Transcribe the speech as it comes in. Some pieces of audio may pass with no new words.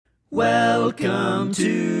Welcome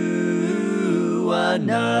to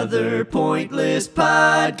another pointless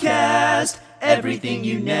podcast. Everything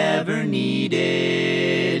you never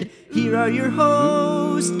needed. Here are your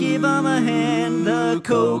hosts, give them a hand, the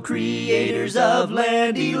co-creators of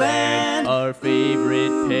Landyland. Our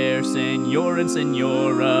favorite pair, Senor and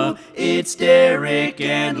Senora. It's Derek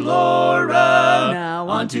and Laura. Now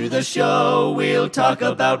onto the show, we'll talk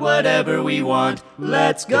about whatever we want.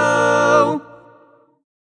 Let's go!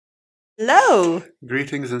 Hello,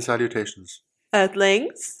 Greetings and salutations.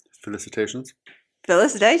 Earthlings. Felicitations.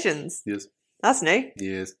 Felicitations. Yes. That's new.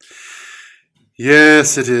 Yes.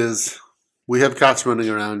 Yes, it is. We have cats running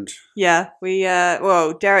around. Yeah,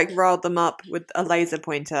 Derek rolled them up with a laser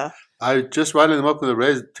pointer. I just riling them up with a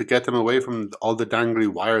razor to get them away from all the dangly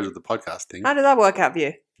wires of the podcast thing. How did that work out for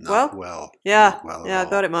you? Not well. Yeah. Not well at Yeah, I all.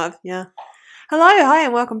 thought it might have. Yeah. Hello, hi,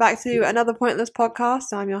 and welcome back to another Pointless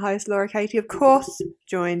Podcast. I'm your host, Laura Katie, of course,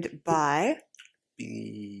 joined by...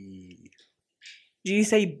 Bee. Did you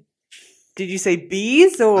say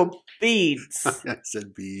bees or beads? I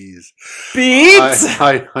said bees. Beads?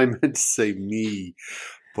 I meant to say me,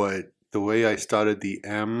 but the way I started the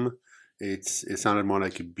M, it sounded more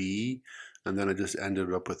like a B, and then I just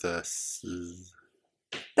ended up with a S.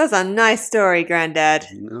 That's a nice story, Granddad.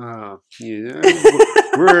 Oh, yeah.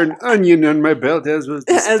 We're an onion on my belt, as was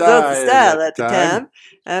the As style, was the style at the time.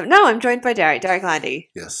 time. No, I'm joined by Derek Landy.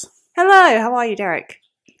 Yes. Hello, how are you, Derek?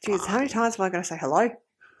 Jeez, how many times am I going to say hello?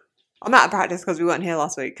 I'm out of practice because we weren't here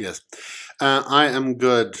last week. Yes. I am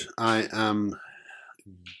good. I am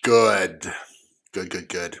good.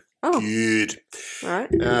 Good. Oh, Good. all right.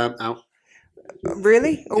 Ow.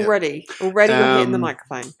 Really? Already? Already you're hitting the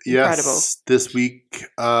microphone. Incredible. Yes, this week,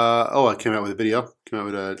 I came out with a video. Came out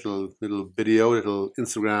with a little video, little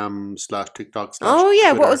Instagram / TikTok / Oh,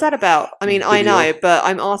 yeah. What Twitter was that about? I mean, I video. know, but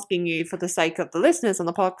I'm asking you for the sake of the listeners on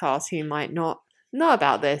the podcast who might not know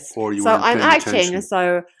about this. Or you So weren't I'm paying acting attention. as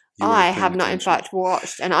though You weren't I paying have not, in attention. fact,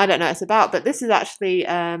 watched, and I don't know what it's about, but this is actually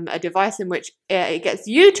a device in which it gets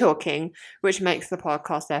you talking, which makes the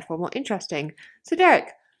podcast, therefore, more interesting. So,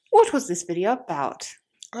 Derek, what was this video about?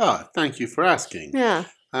 Oh, thank you for asking. Yeah.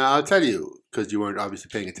 I'll tell you, because you weren't obviously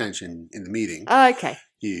paying attention in the meeting. Okay.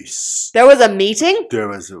 Yes. There was a meeting? There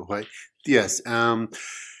was a way. Yes. Come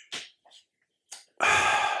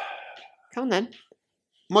on then.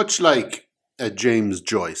 Much like James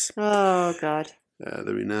Joyce, Oh, God.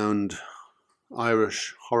 the renowned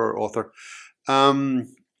Irish horror author,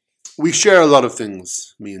 we share a lot of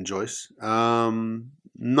things, me and Joyce.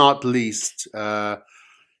 Not least,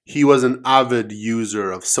 he was an avid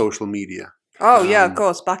user of social media. Oh, yeah, of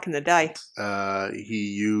course, back in the day.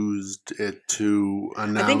 He used it to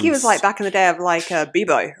announce. I think he was like back in the day of like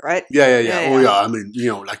Bebo, right? Yeah. Yeah, Oh, yeah. yeah. I mean,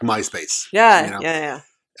 like MySpace. Yeah, you know. yeah.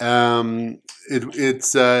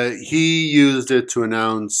 He used it to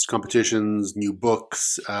announce competitions, new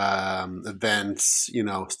books, events,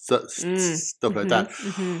 stuff like that.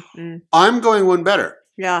 I'm going one better.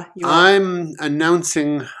 Yeah, you are. I'm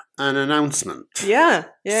announcing an announcement. Yeah.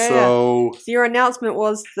 So your announcement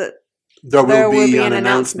was that there there will be an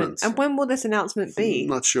announcement. And when will this announcement be?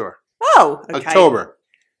 Not sure. Oh, okay. October.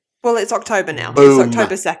 Well, it's October now. Boom. It's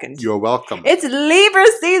October 2nd. You're welcome. It's Libra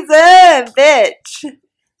season, bitch.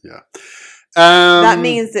 Yeah. That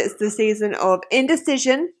means it's the season of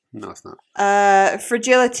indecision, No, it's not.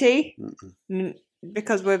 fragility, Mm-mm.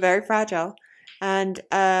 because we're very fragile, and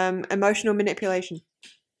emotional manipulation.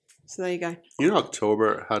 So there you go.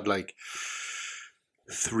 October had like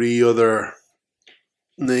 3 other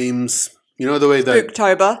names. You know the way that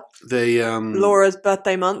October, they Laura's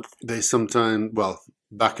birthday month. they sometimes, well,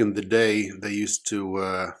 back in the day, they used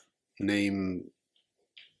to name,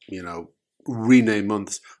 rename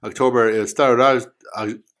months. October, it started out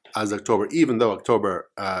as October, even though October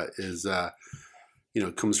is,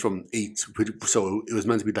 comes from 8, so it was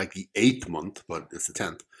meant to be like the 8th month, but it's the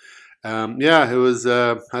 10th. It was,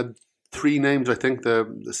 had 3 names, I think.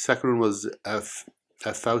 The second one was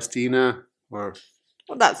Faustina, or...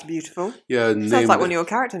 Well, that's beautiful. Yeah, Sounds like one of your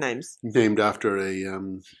character names. named after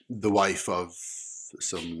the wife of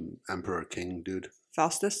some emperor king dude.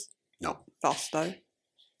 Faustus? No, Fausto?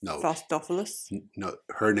 no, Faustophilus? no.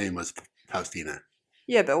 Her name was Faustina.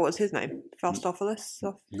 Yeah, but what was his name? Faustophilus?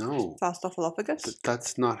 No, Faustophilopagus?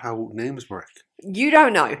 that's not how names work. You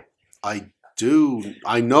don't know. I do.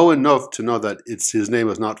 I know enough to know that his name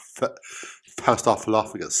was not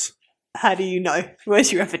Faustophilopagus. How do you know?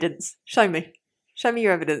 Where's your evidence? Show me. Show me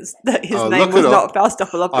your evidence that his I'll name look was it not up.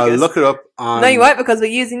 Faustophilopagus. I'll look it up on... No, you won't, because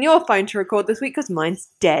we're using your phone to record this week because mine's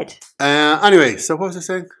dead. Anyway, so what was I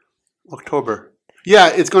saying? October. Yeah,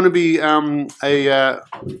 it's going to be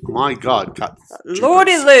my God, cat.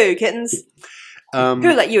 Lordy Lou, kittens. Um,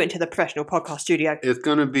 Who let you into the professional podcast studio? it's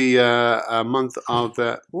going to be a month of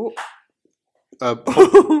Ooh.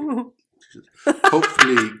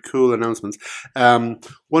 hopefully cool announcements.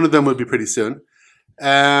 One of them will be pretty soon.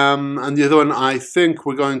 And the other one, I think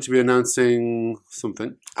we're going to be announcing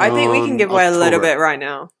something. I think we can give away a little October. bit right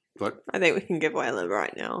now. What? I think we can give away a little bit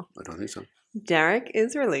right now. I don't think so. Derek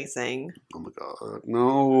is releasing Oh my God.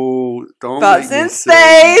 No. Don't Butts make me in sing.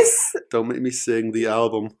 Space! Don't make me sing the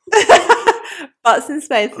album. Butts in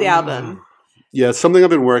Space, the album. Yeah, it's something I've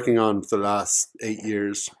been working on for the last 8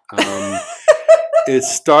 years. It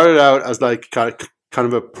started out as like kind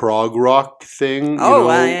of a prog rock thing, Oh,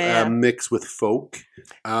 wow, yeah. mixed with folk.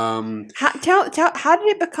 How did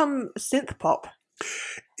it become synth pop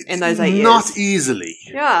in those 8 years? Not easily.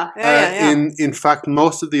 Yeah. In fact,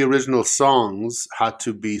 most of the original songs had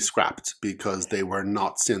to be scrapped because they were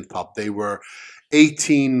not synth pop. They were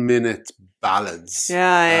 18-minute ballads.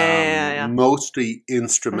 Yeah. Mostly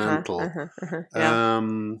instrumental. Yeah.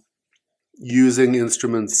 Using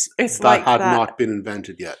instruments It's that like had that. not been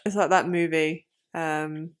invented yet. It's like that movie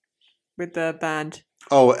with the band.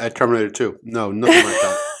 Oh, Terminator 2. No, nothing like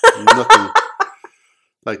that. Nothing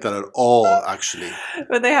like that at all, actually.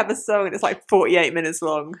 When they have a song and it's like 48 minutes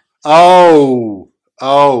long. Oh,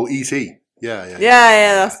 E.T. Yeah.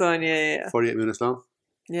 Yeah, that's the one. Yeah. 48 minutes long.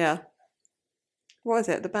 Yeah. What was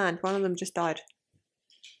it? The band. One of them just died.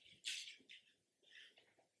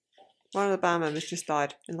 One of the band members just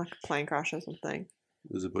died in like a plane crash or something.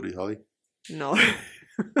 Was it Buddy Holly? No.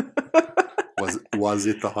 Was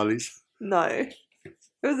it the Hollies? No. It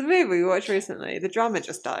was a movie we watched recently. The drummer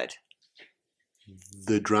just died.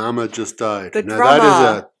 The drama just died. The Now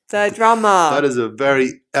drummer. The drummer. that is a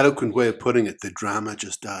very eloquent way of putting it. The drama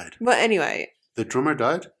just died. But anyway. The drummer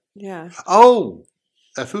died? Yeah. Oh,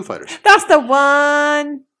 Foo Fighters. That's the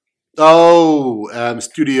one. Oh,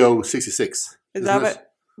 Studio 66. Is isn't that it? what?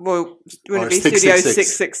 Well, wouldn't Or it be Studio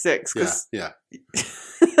 666? 666? Yeah.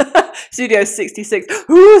 Studio 66.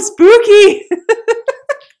 Ooh, spooky!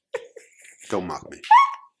 Don't mock me.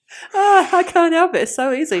 I can't help it. It's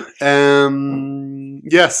so easy.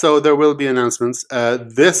 Yeah, so there will be announcements.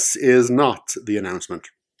 This is not the announcement.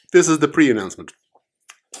 This is the pre-announcement.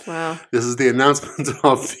 Wow. This is the announcement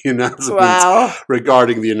of the announcement Wow.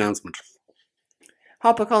 regarding the announcement.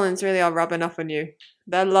 HarperCollins really are rubbing off on you.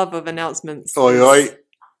 Their love of announcements. Oi, is- oi.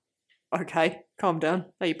 Okay, calm down.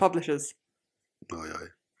 They're your publishers. Oi, oi.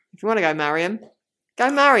 If you want to go marry him, go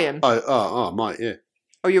marry him. Might, yeah.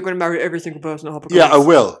 Or you're going to marry every single person at HarperCollins. Yeah, I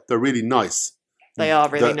will. They're really nice. They are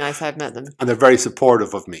really They're- nice. I've met them. And they're very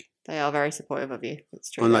supportive of me. They are very supportive of you. It's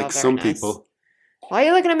true. They Unlike are very some nice. people. Why are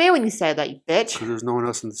you looking at me when you say that, you bitch? Because there's no one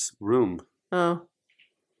else in this room. Oh.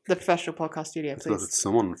 The professional podcast studio, I thought please. it's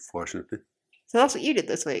someone, unfortunately. So that's what you did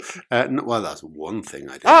this week. No, well, that's one thing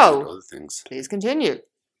I did. Oh. I did other things. Please continue.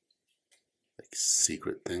 Like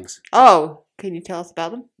secret things. Oh, can you tell us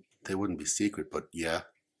about them? They wouldn't be secret, but yeah.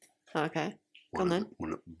 Okay. Go on then.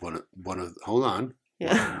 One of hold on.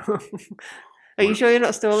 Yeah. Are you sure you're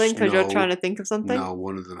not stalling because you're No. trying to think of something? No,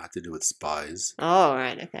 one of them had to do with spies. Oh,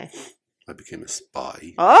 right. Okay. I became a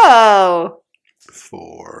spy Oh.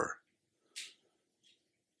 for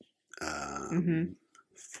Mhm.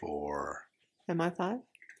 for MI5?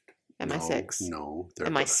 MI6? No, they're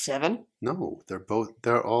MI7? no,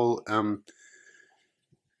 they're all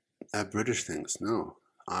British things. No.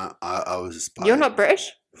 I was a spy. You're not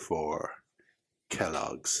British? for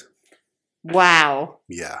Kellogg's. Wow.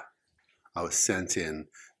 Yeah. I was sent in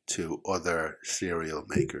to other cereal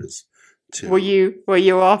makers to Were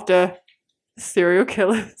you after serial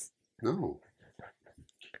killers? No.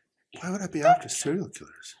 Why would I be after serial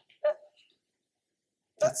killers?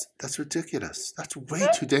 That's ridiculous. That's way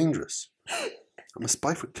too dangerous. I'm a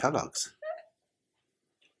spy for Kellogg's.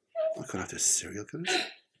 I'm not going after serial killers.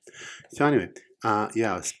 So anyway,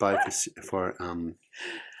 yeah, I was a spy for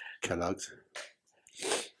Kellogg's.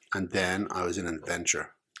 And then I was in an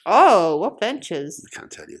adventure. Oh, what ventures? I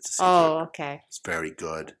can't tell you. It's a secret. Oh, okay. It's very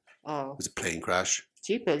good. Oh, It was a plane crash.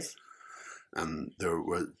 jeepers. There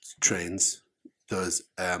were trains. There was,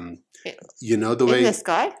 It- you know the In way... the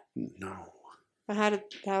sky? No. But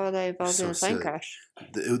how are they involved So in a plane silly. crash?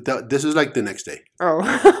 This was like the next day.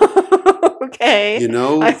 Oh, okay. You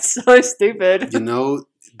know, I'm so stupid. you know,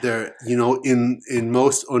 in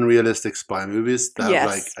most unrealistic spy movies, they have Yes.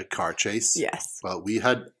 like a car chase. Yes. Well, we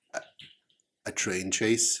had a train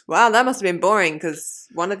chase. Wow, that must have been boring because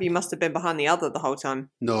one of you must have been behind the other the whole time.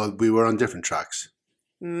 No, we were on different tracks.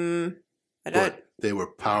 I don't. they were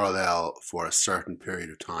parallel for a certain period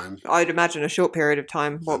of time. I'd imagine a short period of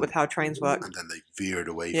time, what with how trains work. And then they veered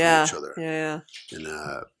away Yeah, from each other yeah. in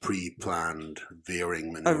a pre-planned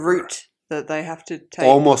veering maneuver. A route that they have to take.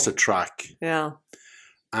 Almost a track. Yeah.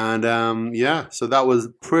 And yeah, so that was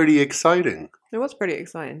pretty exciting. It was pretty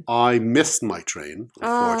exciting. I missed my train,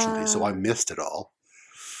 unfortunately, so I missed it all.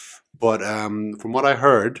 But from what I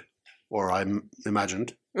heard, or I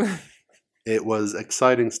imagined, it was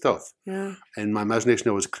exciting stuff. Yeah. In my imagination,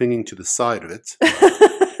 I was clinging to the side of it,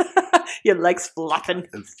 Your legs flapping.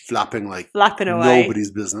 and flapping like Flapping away.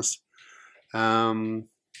 nobody's business. And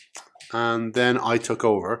then I took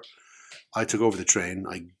over. I took over the train.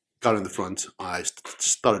 I got in the front. I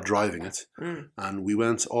started driving it, and we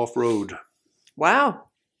went off-road. Wow.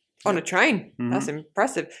 On a train. That's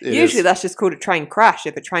impressive. It Usually is. that's just called a train crash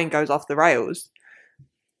if a train goes off the rails.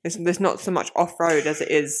 There's not so much off-road as it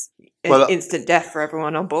is instant death for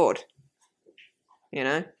everyone on board. You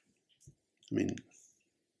know? I mean,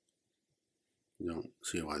 you don't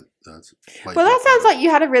see why that's... why Well, you that sounds like you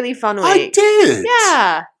had a really fun week. I did!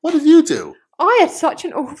 Yeah. What did you do? I had such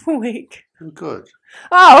an awful week. Oh, good.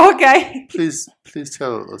 Oh, okay. Please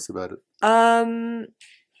tell us about it.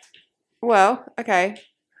 Well, okay.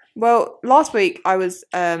 Well, last week I was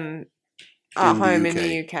at In the home in UK.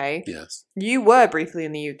 the UK. Yes. You were briefly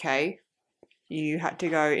in the UK. You had to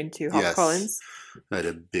go into HarperCollins. I had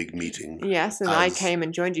a big meeting. Yes, and I As- came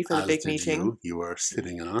and joined you for the as big did meeting. You were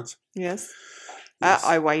sitting in on it. Yes. Yes.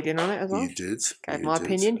 I weighed in on it as well. You did. Gave You my did.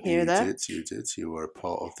 opinion here, You there. did. You did. You were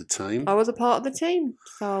part of the team. I was a part of the team,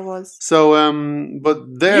 so I was. So, but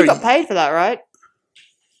there You got paid for that, right?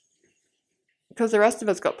 Because the rest of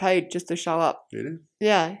us got paid just to show up. Really?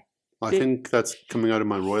 Yeah. I think that's coming out of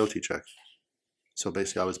my royalty check. So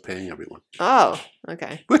basically, I was paying everyone, Oh,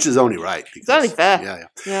 okay. which is only right. Because, only fair. Yeah,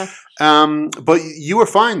 Yeah. yeah. But you were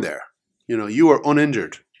fine there. You know, you were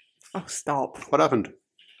uninjured. Oh, stop. What happened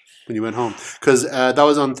when you went home? Because that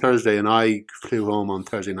was on Thursday, and I flew home on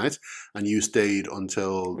Thursday night, and you stayed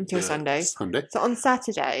until Sunday. Sunday. So on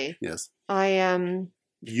Saturday, Yes. I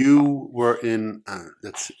You were in. I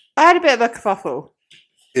had a bit of a kerfuffle.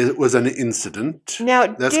 It was an incident.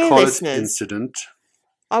 Now, Let's dear call listeners, it incident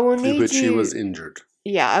I will in need which you. he was injured.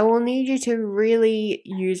 Yeah, I will need you to really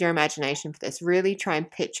use your imagination for this. Really try and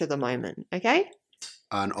picture the moment, okay?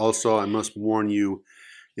 And also, I must warn you,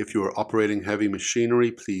 if you are operating heavy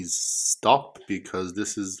machinery, please stop because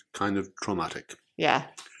this is kind of traumatic. Yeah.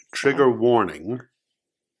 Trigger warning.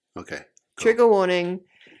 Okay. go. Trigger warning.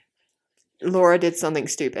 Laura did something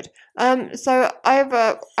stupid. So I have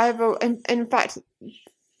a. In fact,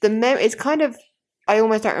 it's kind of. I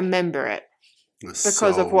almost don't remember it It was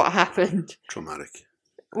because of so what happened. traumatic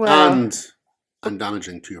Well, and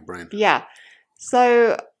damaging to your brain. yeah.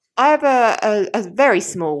 So I have a very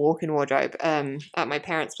small walk-in wardrobe at my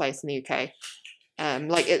parents' place in the UK.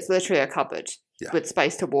 Like it's literally a cupboard with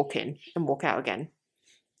space to walk in and walk out again.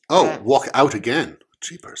 Oh, walk out again.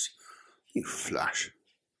 Jeepers. You flash.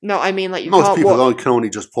 No, I mean like you Most can't people walk. can only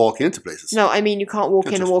just walk into places. No, I mean you can't walk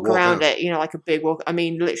Can't in and just walk walk around out. it. You know, like a big walk. I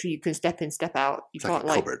mean, literally, you can step in, step out. You It's can't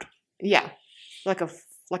like a cupboard. Yeah, like a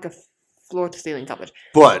floor to ceiling cupboard.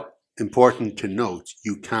 But important to note,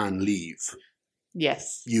 you can leave.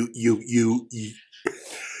 Yes. You're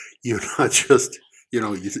not just,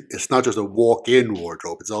 it's not just a walk-in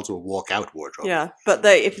wardrobe, it's also a walk-out wardrobe. Yeah, but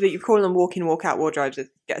if you call them walk-in, walk-out wardrobes,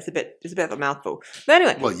 it's a bit of a mouthful. But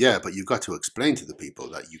anyway, Well, yeah, but you've got to explain to the people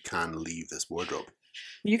that you can leave this wardrobe.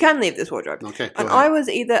 you can leave this wardrobe. Okay, go And ahead. I was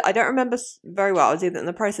I don't remember very well, I was either in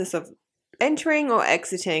the process of entering or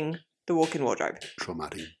exiting the walk-in wardrobe.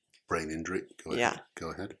 Traumatic brain injury. Go ahead. Yeah.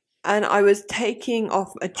 Go ahead. And I was taking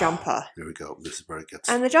off a jumper. Here we go. This is where it gets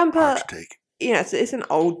And the jumper, hard to take. you know, it's an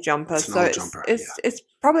old jumper. It's an so old it's, jumper, it's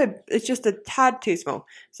probably, it's just a tad too small.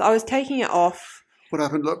 So I was taking it off. What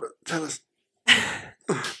happened, Laura? Tell us.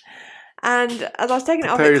 And as I was taking it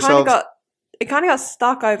off, Prepare it kind of yourselves. got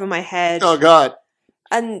stuck over my head. Oh, God.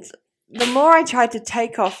 And the more I tried to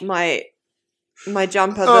take off my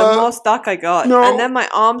jumper, the Uh, more stuck I got. no. And then my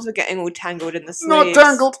arms were getting all tangled in the sleeves. Not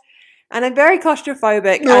tangled. And I'm very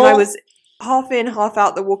claustrophobic. No. And I was half in, half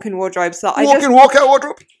out the walk-in wardrobe. So I Walk-out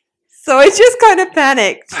wardrobe. just kind of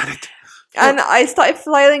panicked. And I started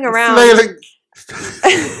flailing around. Flailing.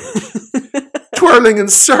 Twirling in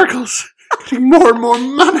circles. Getting more and more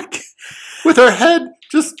manic. With her head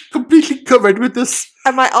just completely covered with this.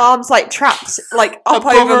 And my arms like trapped like up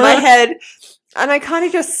Above over her my head. head. And I kind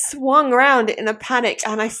of just swung around in a panic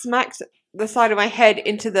and I smacked the side of my head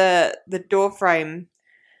into the door frame.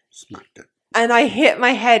 Smacked it. And I hit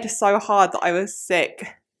my head so hard that I was sick.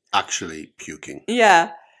 Actually puking.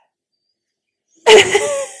 Yeah.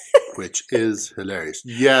 Which is hilarious.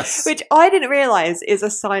 Yes. Which I didn't realise is a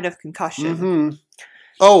sign of concussion. Mm-hmm.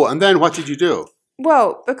 Oh, and then what did you do?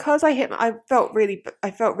 Well, because I felt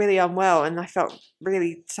really unwell, and I felt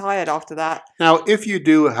really tired after that. Now, if you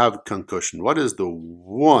do have concussion, what is the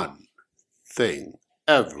one thing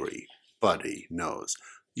everybody knows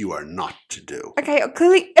you are not to do? Okay,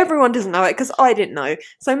 clearly everyone doesn't know it because I didn't know.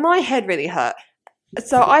 So my head really hurt.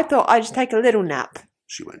 So I thought I'd just take a little nap.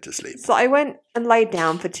 She went to sleep. So I went and laid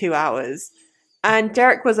down for 2 hours. And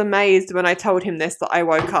Derek was amazed when I told him this, that I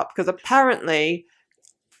woke up. Because apparently,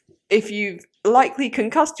 if you've likely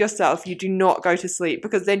concussed yourself, you do not go to sleep.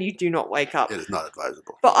 Because then you do not wake up. It is not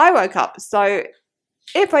advisable. But I woke up. So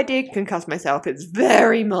if I did concuss myself, it's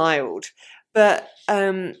very mild. But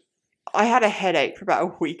I had a headache for about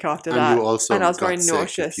a week after that. And you also and I was got very sick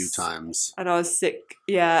nauseous a few times. And I was sick,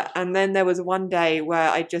 yeah. And then there was one day where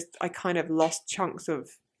I kind of lost chunks of,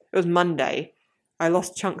 it was Monday. I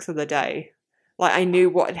lost chunks of the day. Like I knew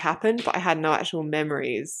what had happened, but I had no actual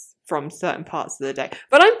memories from certain parts of the day.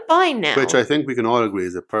 But I'm fine now. Which I think we can all agree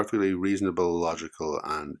is a perfectly reasonable, logical,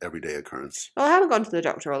 and everyday occurrence. Well, I haven't gone to the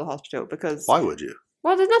doctor or the hospital because... Why would you?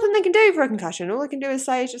 Well, there's nothing they can do for a concussion. All they can do is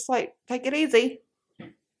say, just like, take it easy.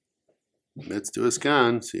 Let's do a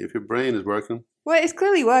scan, see if your brain is working. Well, it's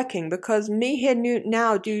clearly working because me here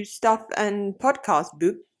now do stuff and podcasts.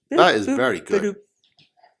 Boop, boop, that is boop, very good. Boop.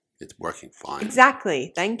 It's working fine.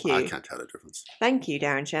 Exactly. Thank you. I can't tell the difference. Thank you,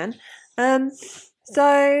 Darren Chen.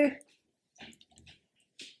 So...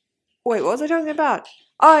 Wait, what was I talking about?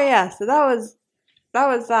 Oh, yeah. So that was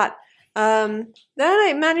that. Then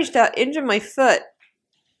I managed to injure my foot.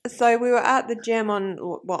 So we were at the gym on,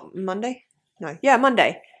 what, Monday? No. Yeah,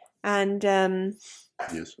 Monday. And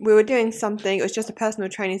yes. We were doing something. It was just a personal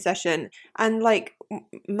training session. And, like,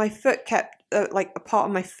 my foot kept, like, a part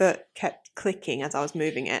of my foot kept clicking as I was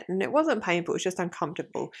moving it. And it wasn't painful. It was just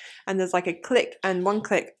uncomfortable. And there's, like, a click, and one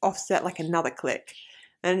click offset, like, another click.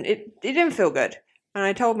 And it didn't feel good. And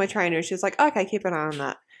I told my trainer, she was like, okay, keep an eye on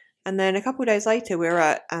that. And then a couple of days later, we were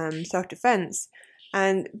at self-defense.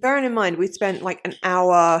 And bearing in mind, we spent like an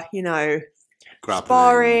hour, you know,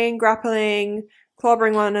 sparring, grappling,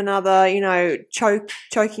 clobbering one another, you know,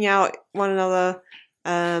 choking out one another.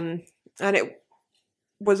 And it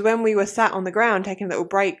was when we were sat on the ground taking a little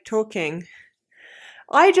break talking.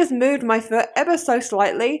 I just moved my foot ever so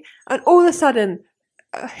slightly. And all of a sudden,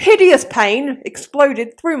 a hideous pain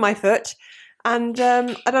exploded through my foot. And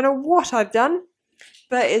I don't know what I've done,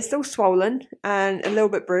 but it's still swollen and a little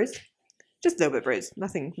bit bruised. Just a little bit bruised,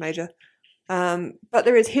 nothing major. But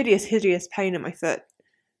there is hideous pain in my foot.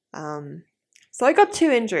 So I got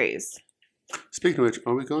 2 injuries. Speaking of which,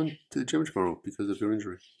 are we going to the gym tomorrow because of your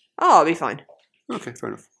injury? Oh, I'll be fine. Okay, fair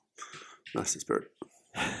enough. That's the spirit.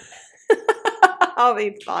 I'll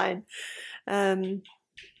be fine.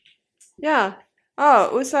 Yeah.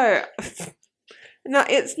 Oh, also, no,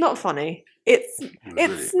 it's not funny.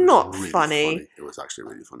 It's not really funny. It was actually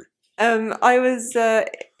really funny. I was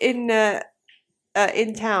in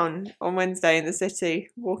town on Wednesday in the city,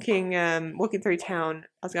 walking through town.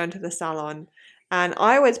 I was going to the salon, and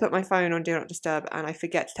I always put my phone on Do Not Disturb, and I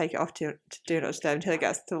forget to take it off to Do Not Disturb until it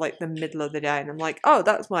gets to like the middle of the day, and I'm like, oh,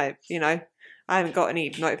 that's my, you know, I haven't got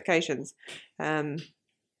any notifications.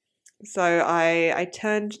 So I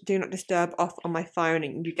turned Do Not Disturb off on my phone,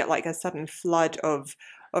 and you get like a sudden flood of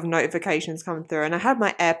notifications coming through. And I had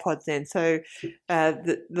my AirPods in, so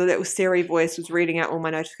the little Siri voice was reading out all my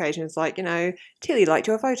notifications, like, you know, Tilly liked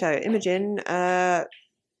your photo, Imogen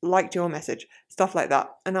liked your message, stuff like that.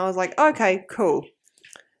 And I was like, okay, cool.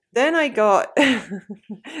 Then I got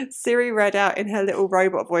Siri read out in her little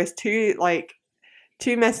robot voice two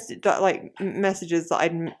messages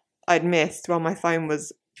that I'd missed while my phone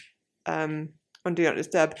was on Do Not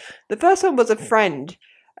Disturb. The first one was a friend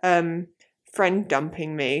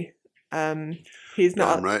dumping me. He's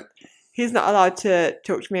not allowed to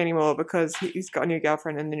talk to me anymore because he's got a new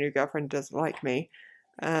girlfriend, and the new girlfriend doesn't like me.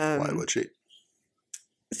 Why would she?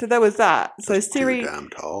 So there was that. So That's Siri, too damn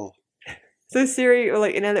tall. So Siri,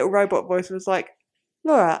 like in a little robot voice, was like,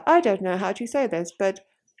 "Laura, I don't know how to say this, but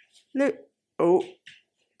look, oh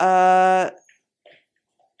my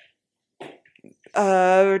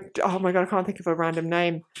god, I can't think of a random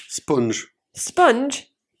name. Sponge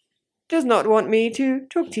does not want me to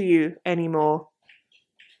talk to you anymore.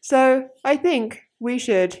 So I think we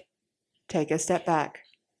should take a step back."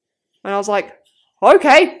 And I was like,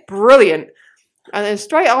 okay, brilliant. And then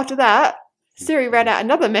straight after that, Siri read out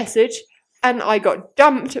another message, and I got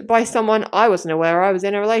dumped by someone I wasn't aware I was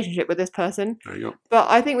in a relationship with this person. There you go. But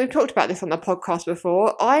I think we've talked about this on the podcast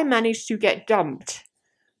before. I managed to get dumped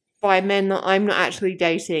by men that I'm not actually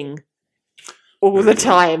dating. all the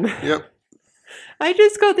time. Yep. I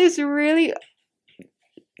just got this really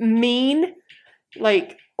mean,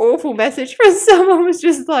 like, awful message from someone who was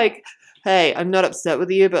just like, hey, I'm not upset with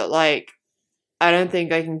you, but, like, I don't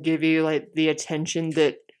think I can give you, like, the attention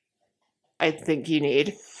that I think you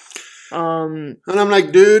need. And I'm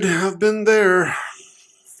like, dude, I've been there.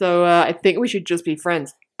 So I think we should just be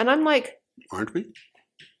friends. And I'm like, aren't we?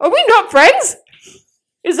 Are we not friends?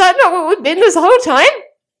 Is that not what we've been this whole time?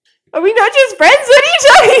 Are we not just friends? What are you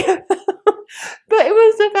talking about? But it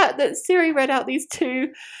was the fact that Siri read out these two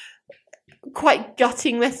quite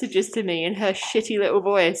gutting messages to me in her shitty little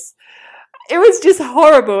voice. It was just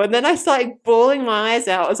horrible. And then I started bawling my eyes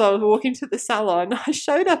out as I was walking to the salon. I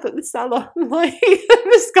showed up at the salon, like,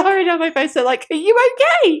 mascara down my face. They're like, are you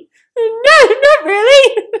okay? No, not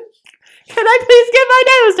really. Can I please get my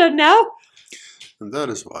nails done now? And that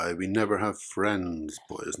is why we never have friends,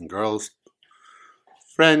 boys and girls.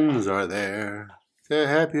 Friends are there to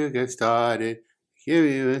help you get started, give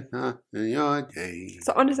you a in your day.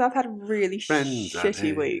 So honestly, I've had a really Friends are shitty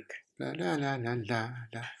there. week. La, la, la, la, la,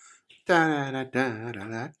 la. Da, da, da, da,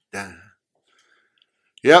 da, da.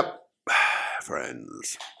 Yep.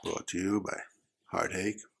 Friends. Brought to you by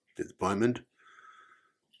heartache, disappointment,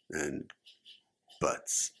 and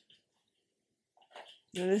butts.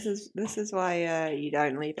 And this is why you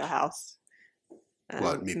don't leave your house.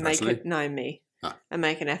 What, me to personally? Make it, no, me. Ah. And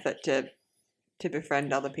make an effort to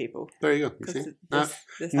befriend other people. There you go. You 'Cause see?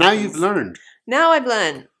 this Now happens. you've learned. Now I've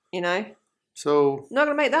learned, you know. So, Not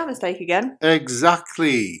going to make that mistake again.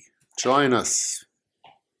 exactly. Join us.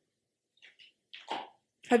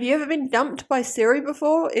 Have you ever been dumped by Siri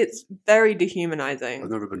before? It's very I've dehumanizing.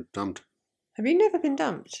 never been dumped. Have you never been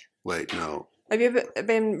dumped? Wait, no. Have you ever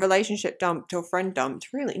been relationship dumped or friend dumped?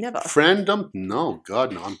 Really, never. Friend dumped? No,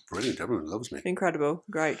 God, no. I'm brilliant. Everyone loves me. Incredible.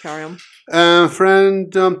 Great, carry on. Friend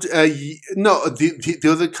dumped. No, the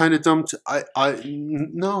other kind of dumped.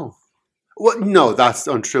 No. What? No, that's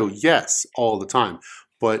untrue. Yes, all the time,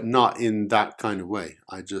 but not in that kind of way.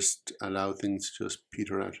 I just allow things to just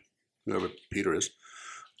peter out. Whoever Peter is.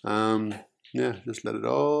 Yeah, just let it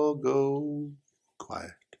all go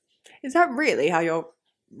quiet. Is that really how your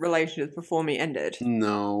relationships before me ended?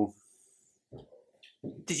 No.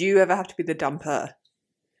 Did you ever have to be the dumper?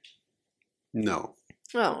 No.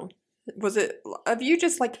 Oh, was it? Have you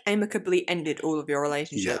just like amicably ended all of your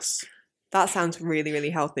relationships? Yes. That sounds really, really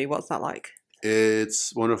healthy. What's that like?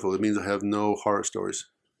 It's wonderful. It means I have no horror stories.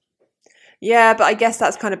 Yeah, but I guess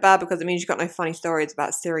that's kind of bad because it means you've got no funny stories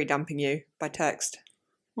about Siri dumping you by text.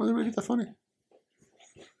 Well, they're really that funny.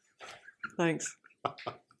 Thanks.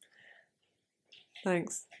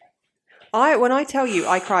 Thanks. When I tell you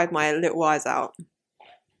I cried my little eyes out,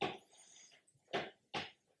 I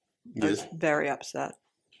was Yes. very upset.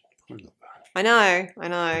 I know.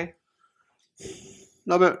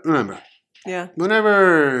 No, but remember, Yeah.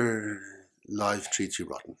 whenever life treats you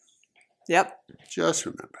rotten, Yep. just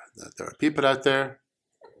remember that there are people out there,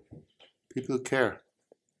 people who care.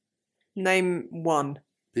 Name one.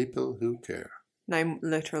 People who care. Name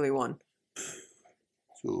literally one.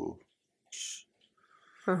 So,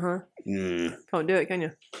 Can't do it, can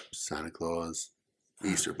you? Santa Claus,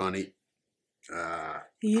 Easter Bunny, Are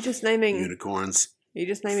you just naming? unicorns, Are you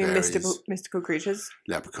just naming fairies. mystical creatures?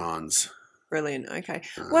 leprechauns, Brilliant. Okay.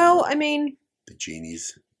 Well, I mean, the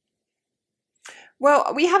genies,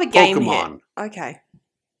 we have a game Pokemon. here. Okay.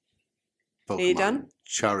 Pokemon. Are you done?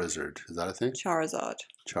 Charizard. Is that a thing? Charizard.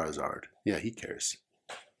 Charizard. Yeah, he cares.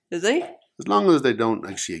 Is he? As long as they don't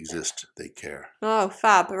actually exist, they care. Oh,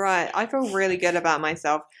 fab. Right. I feel really good about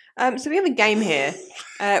myself. So we have a game here.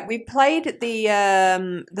 We played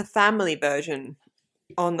the family version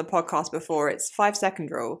on the podcast before. It's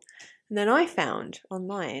 5-second rule. And then I found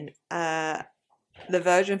online the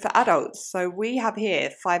version for adults. So we have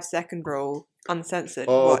here 5-second rule, uncensored.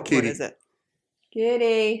 Oh, what kitty. is it?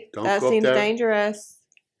 Kitty. Don't That go up seems there. dangerous.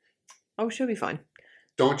 Oh, she'll be fine.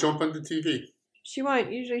 Don't jump on the TV. She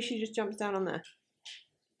won't. Usually she just jumps down on there.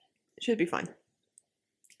 Should be fine.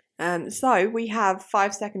 So we have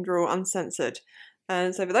 5-second rule uncensored.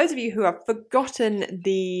 And so for those of you who have forgotten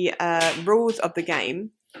the rules of the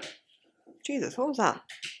game... Jesus, what was that?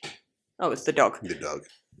 Oh, it's the dog. The dog.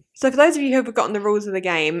 So for those of you who have forgotten the rules of the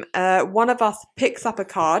game, one of us picks up a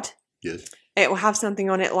card. Yes. It will have something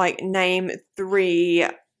on it like name 3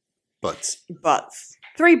 Butts. butts.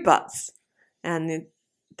 3 butts. And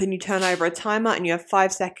then you turn over a timer and you have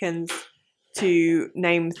 5 seconds to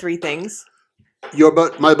name 3 things. Your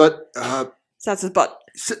butt, my butt, Sansa's butt.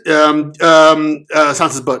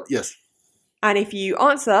 Sansa's butt, yes. And if you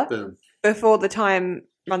answer Boom. before the time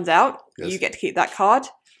runs out, Yes. you get to keep that card.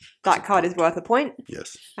 That card is worth a point.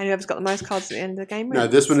 Yes. And whoever's got the most cards at the end of the game wins. Now,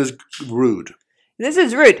 this one is rude. This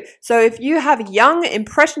is rude. So if you have young,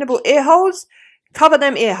 impressionable ear holes, cover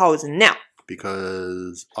them ear holes now.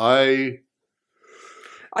 Because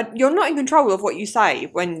you're not in control of what you say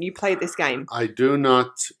when you play this game. I do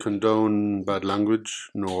not condone bad language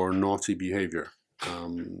nor naughty behaviour.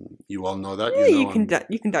 You all know that. Yeah,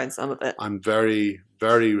 you condone some of it. I'm very,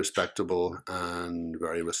 very respectable and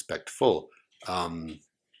very respectful.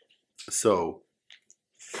 So,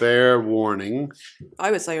 fair warning.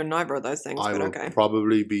 I would say you're neither of those things, I but will okay.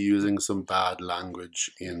 probably be using some bad language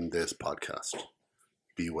in this podcast.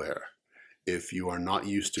 Beware. If you are not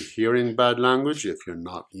used to hearing bad language, if you're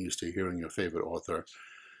not used to hearing your favorite author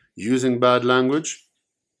using bad language,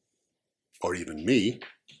 or even me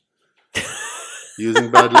using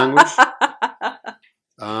bad language,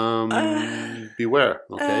 beware,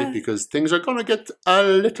 okay? Because things are going to get a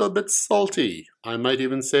little bit salty. I might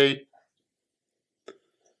even say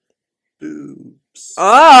boobs.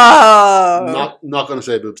 Oh! Not going to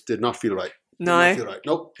say boobs. Did not feel right. No. Did not feel right.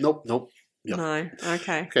 Nope. Yep. No.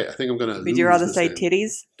 Okay. Okay, I think I'm going to Would you rather say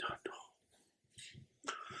titties? No.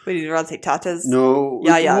 Would you rather say tatas? No.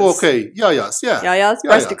 Yayas. Oh, okay. Yayas, yeah. Yayas?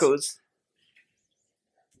 Breasticles.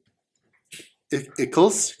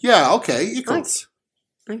 Ickles? Yeah, okay. Ickles.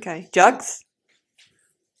 Okay. Jugs?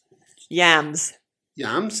 Yams.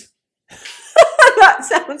 Yams? That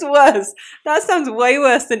sounds worse. That sounds way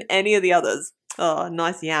worse than any of the others. Oh,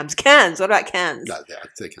 nice yams. Cans. What about cans? Yeah, I'd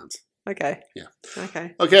say cans. Okay. Yeah.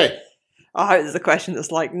 Okay. I hope there's a question that's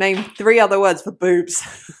like, name 3 other words for boobs.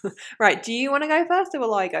 Right. Do you want to go first or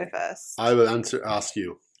will I go first? I will ask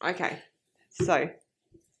you. Okay. So,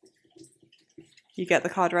 you get the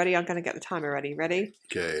card ready. I'm going to get the timer ready. Ready?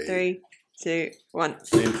 Okay. 3, 2, 1.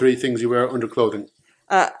 Name 3 things you wear under clothing.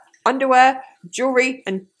 Underwear, jewelry,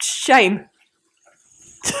 and shame.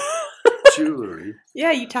 Jewelry?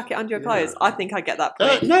 Yeah, you tuck it under your clothes. I think I get that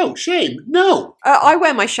point. No, shame. No. I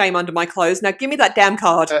wear my shame under my clothes. Now give me that damn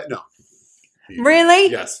card. No. Really?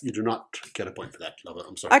 Yes, you do not get a point for that. Love it.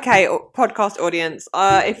 I'm sorry. Okay, podcast audience.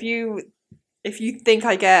 If you think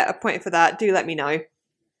I get a point for that, do let me know.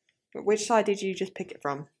 Which side did you just pick it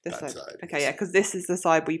from? This That side. side, Okay, yes. yeah, because this is the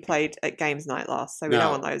side we played at games night last, so we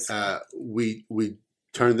don't want those. We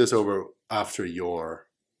turn this over after your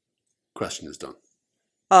question is done.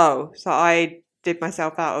 Oh, so I did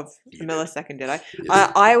myself out of a millisecond, did I?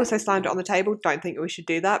 I also slammed it on the table. Don't think we should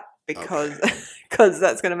do that because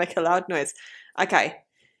that's going to make a loud noise. Okay.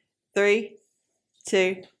 3,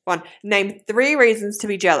 2, 1. Name 3 reasons to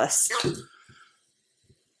be jealous.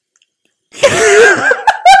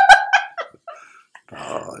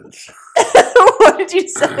 Balls. What did you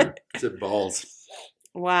say? I said balls.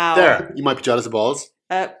 Wow. There. You might be jealous of balls.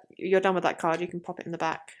 You're done with that card. You can pop it in the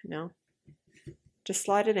back now. Just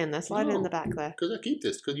slide it in there. Slide it in the back there. Because I keep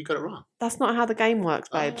this because you got it wrong. That's not how the game works,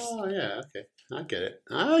 babes. Oh, yeah. Okay. I get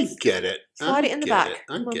it. Slide it in the back.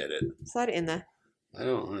 I get it. Slide it in there. I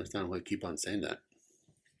don't understand why you keep on saying that.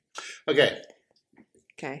 Okay.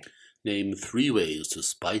 Okay. Name 3 ways to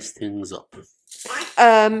spice things up.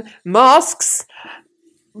 Masks,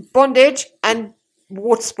 bondage, and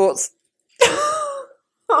water sports.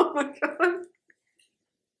 Oh my god.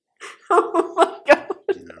 Oh my god.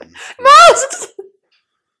 Masks!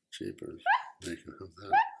 Cheapers. You can have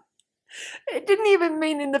that. It didn't even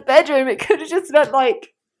mean in the bedroom. It could have just meant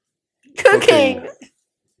like cooking.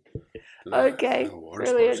 Okay.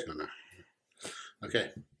 Brilliant.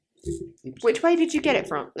 Okay. Oops. Which way did you get it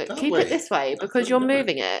from? Look, keep it this way because you're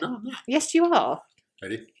moving it. No. Yes, you are.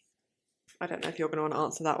 Ready? I don't know if you're going to want to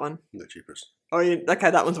answer that one. No cheapers. Oh,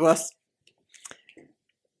 okay, that one's worse.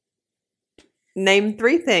 Name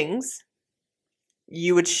 3 things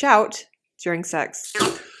you would shout during sex.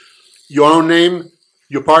 Your own name,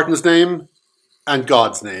 your partner's name, and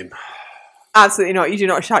God's name. Absolutely not. You do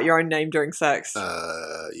not shout your own name during sex.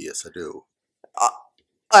 Yes, I do.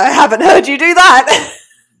 I haven't heard you do that.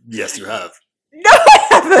 Yes, you have. No, I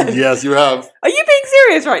haven't. Yes, you have. Are you being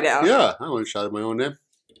serious right now? Yeah, I once shouted my own name.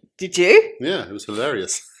 Did you? Yeah, it was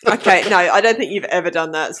hilarious. Okay, no, I don't think you've ever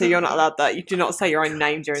done that, so you're not allowed that. You do not say your own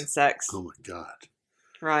name during sex. Oh my god.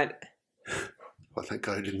 Right. Well, thank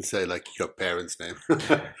God I didn't say, like, your parents' name.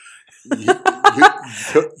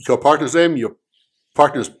 your partner's name, your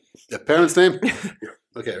partner's parents' name.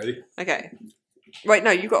 Okay, ready? Okay. Wait,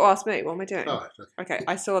 no, you've got to ask me. What am I doing? Oh, okay,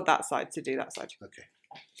 I saw that side to do that side. Okay.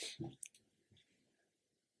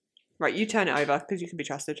 Right, you turn it over because you can be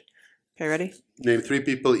trusted. Okay, ready? Name 3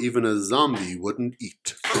 people even a zombie wouldn't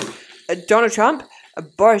eat. Donald Trump,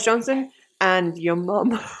 Boris Johnson, and your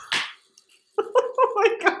mum. Oh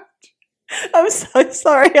my god. I'm so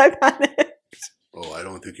sorry I panicked. Oh, I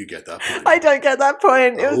don't think you get that point. I don't get that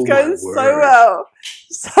point. It was Oh, going my so word. well.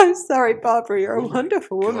 So sorry, Barbara. You're a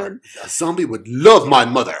wonderful woman. God, a zombie would love my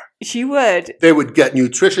mother. She would. They would get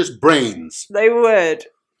nutritious brains. They would.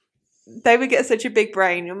 They would get such a big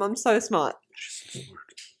brain. Your mum's so smart.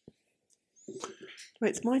 Wait,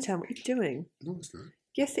 it's my turn. What are you doing? No, it's not.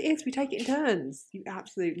 Yes, it is. We take it in turns. You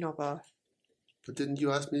absolute knobber. But didn't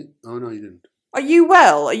you ask me? Oh, no, you didn't. Are you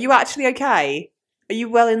well? Are you actually okay? Are you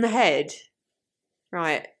well in the head?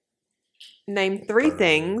 Right. Name 3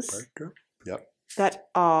 things Yep. that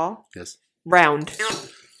are Yes. round.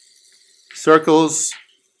 Circles,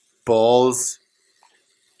 balls.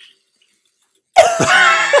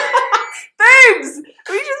 Boobs!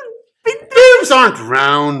 We just been through. Boobs aren't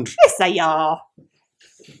round. Yes, they are.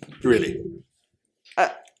 Really?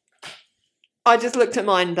 I just looked at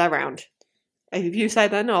mine. They're round. If you say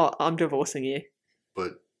they're not, I'm divorcing you.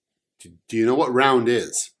 But do you know what round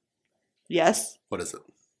is? Yes. What is it?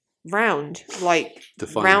 Round. Like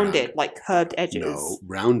Define rounded. round. Like curved edges. No,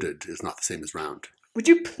 rounded is not the same as round. Would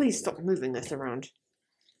you please stop moving this around?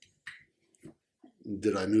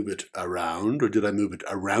 Did I move it around or did I move it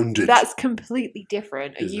arounded? That's completely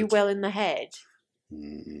different. Are Is you it? well in the head?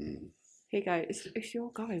 Mm. Here you go. It's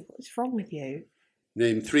your go. What's wrong with you?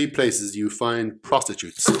 Name 3 places you find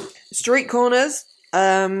prostitutes. Street corners,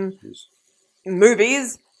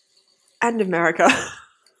 movies, and America.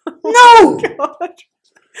 No! God.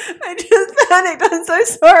 I just panicked. I'm so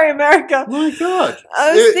sorry, America. My God.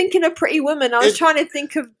 I was thinking of Pretty Woman. I was trying to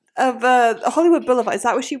think of Hollywood Boulevard. Is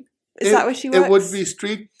that where she? That where she works? It would be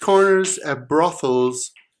street corners,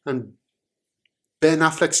 brothels, and Ben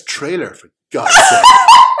Affleck's trailer, for God's sake.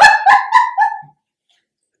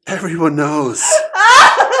 Everyone knows.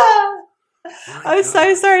 I'm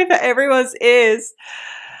so sorry for everyone's ears.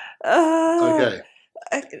 Okay.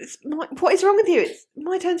 What is wrong with you? It's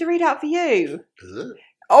my turn to read out for you. Is it?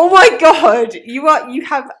 Oh my God! You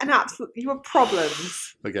have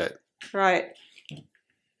problems. Okay. Right.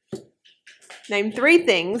 Name 3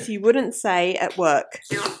 things you wouldn't say at work.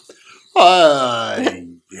 I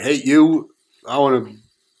hate you. I want to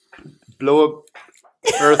blow up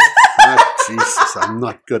Earth. Jesus, I'm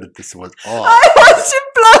not good at this one at all. I want to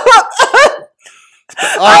blow up Earth.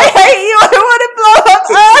 I hate you. I want to blow up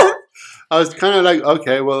Earth. I was kind of like,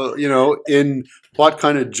 okay, well, in what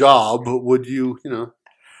kind of job would you,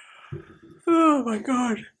 Oh my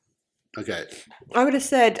God. Okay. I would have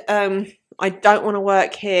said, I don't want to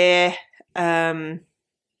work here. I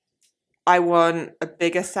want a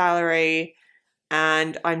bigger salary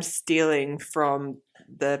and I'm stealing from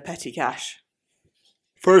the petty cash.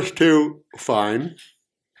 First 2, fine.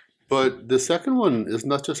 But the second one is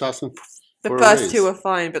not just asking for The a first raise. 2 are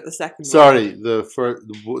fine, but the second Sorry, the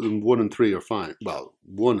 1 and 3 are fine. Well,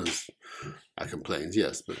 1 is I complains,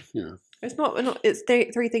 yes, but It's not. It's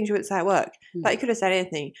 3 things you wouldn't say at work. Like you could have said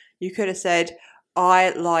anything. You could have said,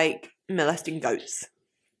 "I like molesting goats."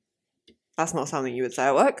 That's not something you would say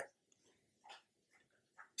at work.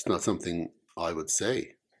 it's not something I would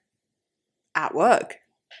say At work,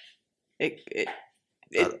 it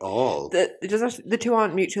at all. the 2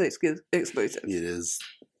 aren't mutually exclusive. It is.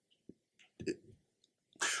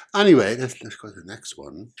 Anyway, let's go to the next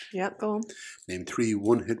one. Yep, go on. Name 3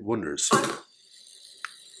 one-hit wonders.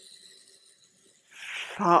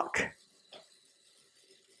 Fuck.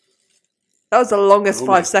 That was the longest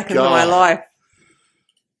 5 seconds of my God. life.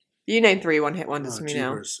 You name 3 one-hit wonders for me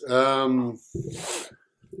jeepers. now.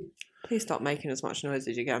 Please stop making as much noise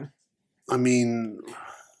as you can. I mean,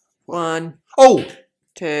 1, oh,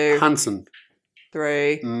 2, Hanson,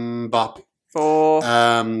 3, Bop. 4,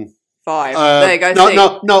 5. There you go. No, see.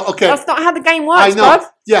 no, okay. That's not how the game I works, know. bruv.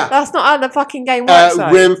 Yeah. That's not how the fucking game works.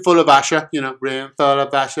 though. Rim full of Asher, rim full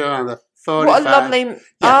of Asher on the 45. What a lovely.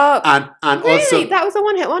 Yeah. And really? also. That was a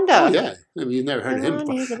one-hit wonder. Oh, yeah. I mean, you've never heard of him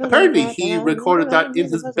before. Apparently, he recorded that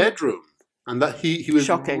in his bedroom. And that he was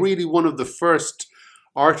Shocking. really one of the first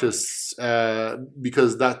artists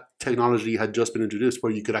because that technology had just been introduced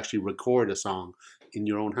where you could actually record a song in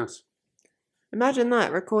your own house. Imagine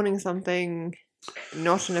that, recording something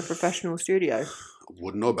not in a professional studio.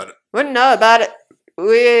 Wouldn't know about it. Wouldn't know about it.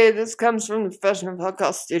 This comes from the professional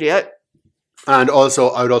podcast studio. And also,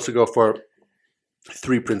 I would also go for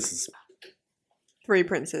 3 Princes. 3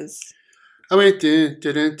 Princes. I went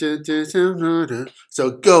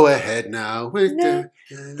so go ahead now with the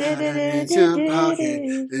pocket and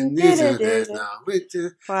this and that now with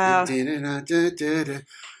the Wow.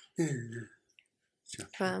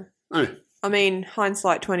 Wow. Anyway, I mean,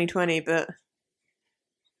 hindsight 2020, but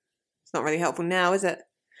it's not really helpful now, is it?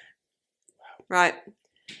 Right.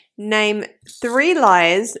 Name 3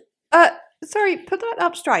 lies. Sorry, put that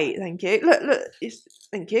up straight. Thank you. Look.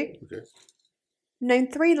 Thank you. Okay. Name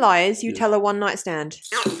 3 lies you tell a one-night stand.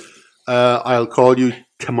 I'll call you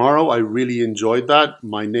tomorrow. I really enjoyed that.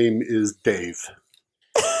 My name is Dave.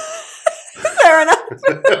 Fair enough.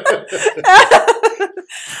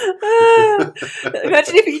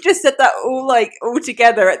 Imagine if you just said that all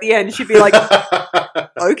together at the end. She'd be like,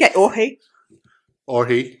 okay, or he. Or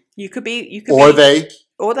he. You could be. They.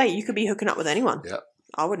 Or they. You could be hooking up with anyone. Yeah.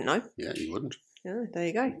 I wouldn't know. Yeah, you wouldn't. Yeah, there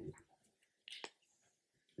you go.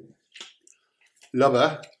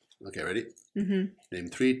 Lover. Okay, ready? Mm-hmm. Name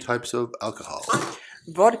 3 types of alcohol.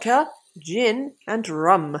 Vodka, gin, and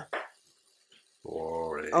rum.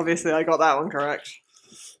 Boring. Obviously, I got that one correct.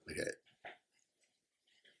 Okay.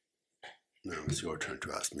 Now it's your turn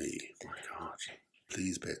to ask me. Oh my God.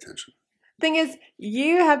 Please pay attention. Thing is,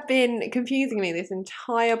 you have been confusing me this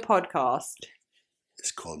entire podcast.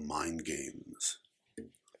 It's called Mind Games.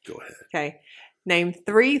 Go ahead. Okay. Name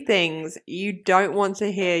 3 things you don't want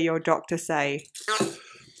to hear your doctor say.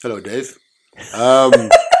 Hello, Dave. Are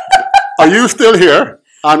you still here?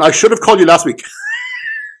 And I should have called you last week.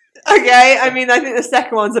 Okay, I mean, I think the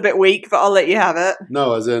second one's a bit weak, but I'll let you have it.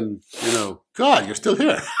 No, as in, God, you're still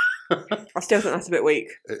here. I still think that's a bit weak.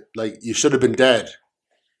 Like, you should have been dead.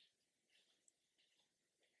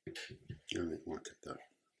 I want to take that.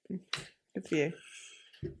 Good for you.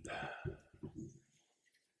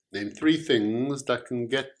 Name 3 things that can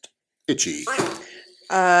get itchy.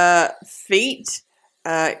 Feet,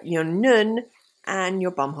 your nun, and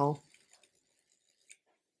your bumhole.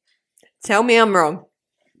 Tell me I'm wrong.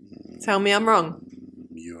 Tell me I'm wrong.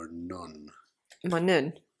 Your nun. My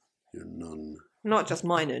nun. Your nun. Not just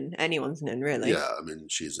my nun. Anyone's nun, really. Yeah, I mean,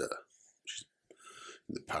 she's in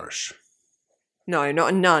the parish. No,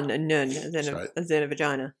 not a nun. A nun, as in a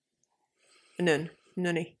vagina. A nun.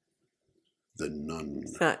 Nunny. The Nun.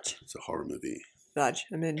 Snatch. It's a horror movie. Vag.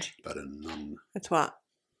 A minge. About a nun. A twat.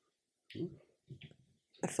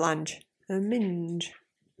 A flange. A minge.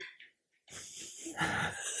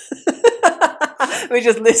 We're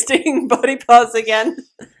just listing body parts again.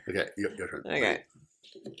 Okay, your turn. Okay.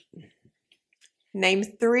 Name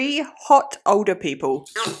 3 hot older people.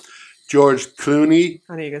 George Clooney.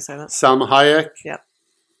 I knew you were going to say that. Salma Hayek. Yep.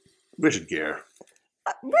 Richard Gere.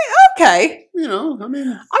 Okay. I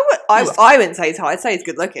mean... I wouldn't say he's hot. I'd say he's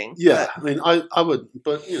good looking. Yeah, I mean, I would...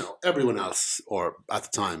 But, everyone else, or at the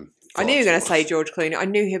time... I knew you were going to say George Clooney. I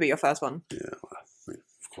knew he'd be your first one. Yeah, well, I mean,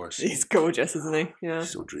 of course. He's gorgeous, isn't he? Yeah.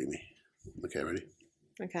 He's so dreamy. Okay, ready?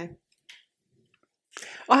 Okay.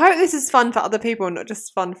 I hope this is fun for other people, not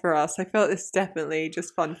just fun for us. I feel like this is definitely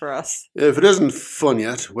just fun for us. If it isn't fun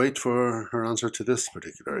yet, wait for her answer to this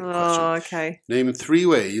particular question. Oh, okay. Name 3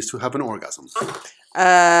 ways to have an orgasm.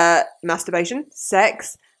 Masturbation,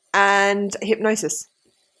 sex, and hypnosis.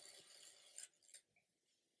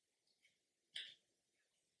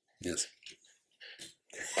 Yes.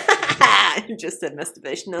 You just said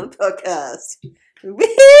masturbation on the podcast.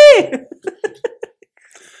 Woohoo!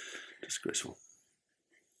 Disgraceful.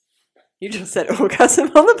 You just said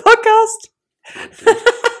orgasm on the podcast.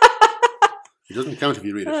 It doesn't count if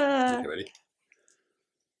you read it. Okay, ready?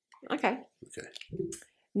 Okay. Okay.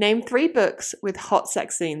 Name 3 books with hot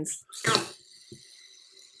sex scenes.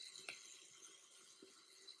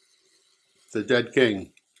 The Dead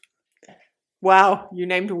King. Wow, you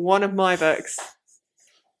named one of my books.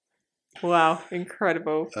 Wow,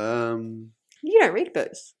 incredible. You don't read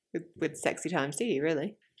books with sexy times, do you,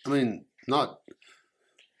 really? I mean, not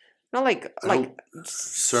like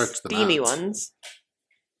search them steamy out. ones.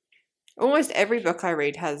 Almost every book I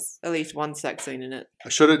read has at least one sex scene in it. I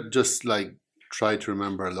should have just tried to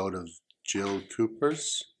remember a load of Jill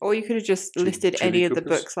Cooper's. Or you could have just listed any of the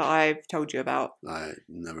Cooper's? books that I've told you about. I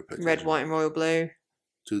never picked Red, White, and Royal Blue.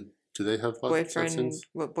 Do they have hot sex Boyfriend. scenes?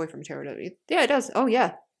 What boyfriend material? Yeah, it does. Oh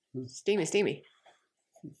yeah, steamy.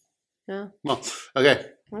 Yeah. Well, okay.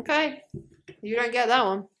 Okay. You don't get that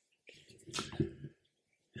one.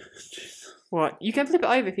 What? You can flip it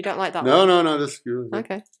over if you don't like that one. No. This is good.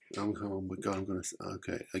 Okay. Oh my God, I'm going to...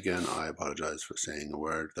 Okay. Again, I apologize for saying a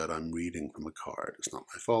word that I'm reading from a card. It's not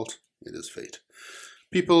my fault. It is fate.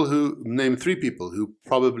 Name 3 people who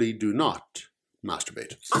probably do not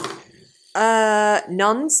masturbate.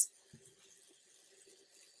 Nuns.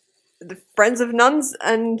 The friends of nuns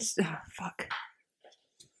and... Oh, fuck.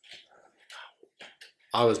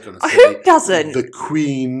 I was going to say... Who doesn't? The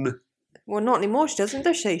Queen. Well, not anymore, she doesn't,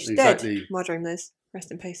 does she? She's Exactly. dead. My dream Liz.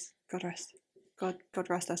 Rest in peace. God rest. God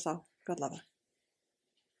rest her soul. God love her.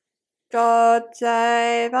 God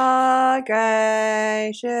save our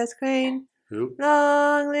gracious Queen. Who?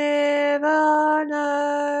 Long live our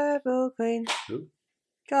noble Queen. Who?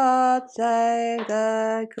 God save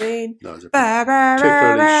the Queen. That was a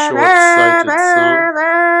particularly short-sighted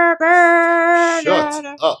song.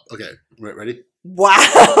 Shut up. Okay, ready?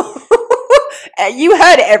 Wow. You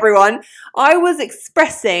heard it, everyone. I was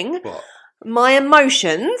expressing What? my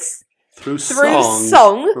emotions Through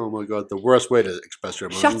song. Oh my god, the worst way to express your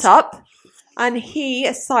emotions. Shut up. And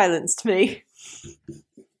he silenced me.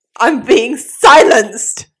 I'm being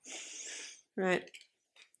silenced. Right.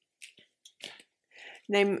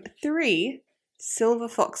 Name 3 silver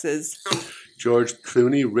foxes. George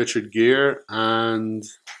Clooney, Richard Gere, and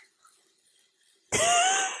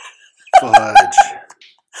fudge.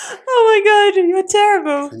 Oh my god, you're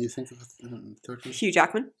terrible. Can you think of a third one? Hugh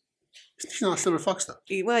Jackman. He's not a silver fox though.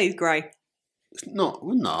 Well, he's grey. Not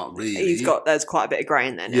really. There's quite a bit of grey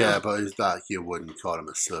in there now. Yeah, but is that you wouldn't call him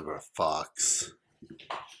a silver fox?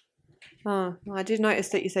 Oh, I did notice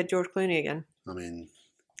that you said George Clooney again. I mean,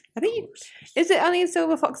 I think is it only a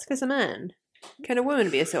silver fox if it's a man? Can a woman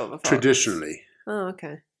be a silver fox? traditionally. Oh,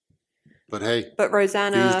 okay. But hey, But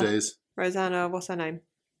Rosanna, these days, Rosanna, what's her name?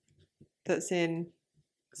 That's in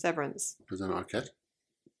Severance. Rosanna Arquette.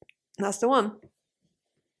 That's the one.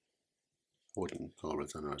 I wouldn't call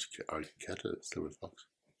Rosanna Arquette a silver fox.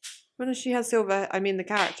 When she has silver, I mean the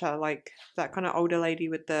character, like that kind of older lady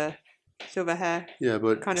with the silver hair, Yeah,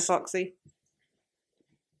 but kind of foxy.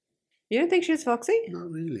 You don't think she's foxy?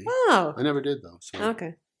 not really. Oh, I never did though. So okay.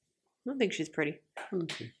 I don't think she's pretty.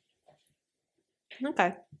 okay,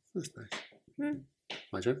 Okay. that's nice. Hmm.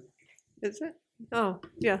 My turn. Is it? Oh,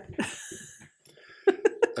 yeah.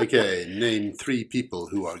 Okay, name 3 people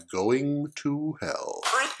who are going to hell.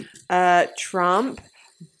 Trump,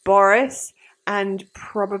 Boris, and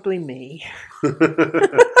probably me.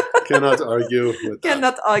 Cannot argue with that.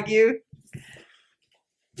 Cannot argue.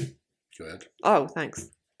 Go ahead. Oh, thanks.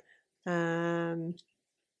 Name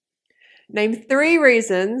 3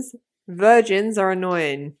 reasons virgins are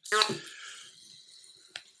annoying.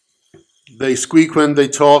 They squeak when they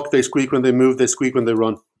talk, they squeak when they move, they squeak when they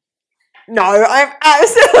run. No, I'm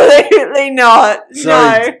absolutely not.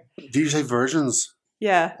 Sorry. No. Did you say virgins?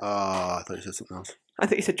 Yeah. I thought you said something else. I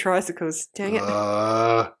thought you said tricycles. Dang it.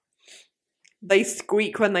 They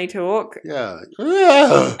squeak when they talk. Yeah.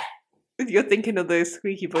 You're thinking of the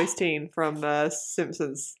squeaky voice teen from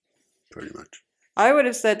Simpsons. Pretty much. I would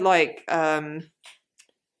have said like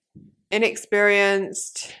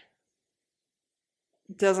inexperienced,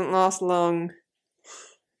 doesn't last long,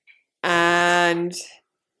 and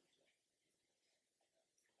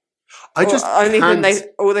I just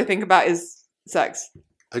all they think about is sex.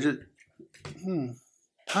 I don't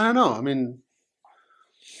know. I mean,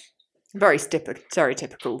 Very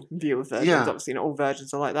stereotypical view of virgins. Yeah. Obviously, not all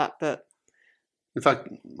virgins are like that, but in fact,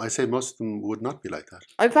 I say most of them would not be like that.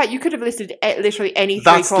 in fact, you could have listed literally any 3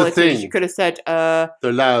 That's the qualities. thing. You could have said, They're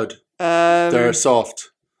loud. They're soft.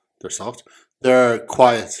 They're soft. They're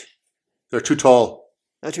quiet. They're too tall.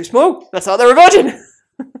 they're too small. That's how they're a virgin.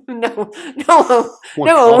 No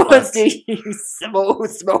one wants to use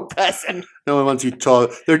small person. No one wants you tall.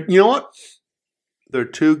 You know what? They're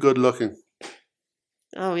too good looking.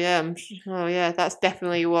 Oh yeah, that's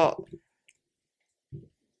definitely what.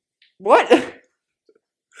 What?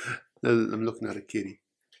 I'm looking at a kitty.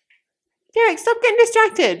 Derek, stop getting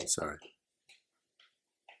distracted. Sorry.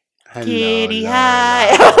 Hello, Kitty, Lola. hi.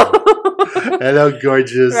 Hello,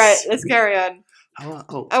 gorgeous. Right, let's carry on.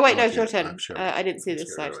 Oh, wait, no, okay. it's your turn. I'm sure. I didn't see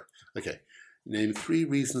this side. Okay. Name 3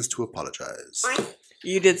 reasons to apologize.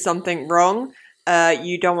 You did something wrong.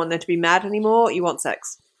 You don't want them to be mad anymore. You want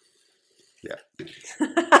sex. Yeah.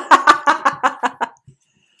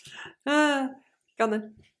 Go on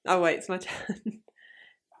then. Oh wait, it's my turn.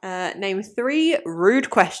 Name 3 rude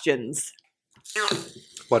questions.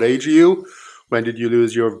 What age are you? When did you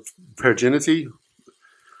lose your virginity?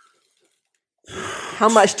 How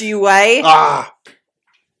much do you weigh? Ah!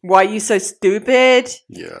 Why are you so stupid?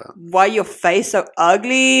 Yeah. Why your face so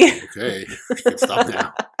ugly? Okay. Stop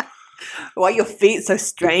now. Why your feet so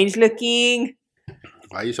strange looking?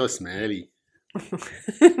 Why are you so smelly? Why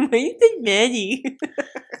are you so smelly?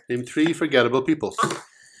 Name 3 forgettable people.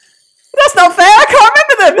 That's not fair. I can't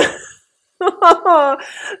remember them.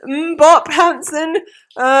 Bob Hansen.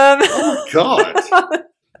 Oh, God.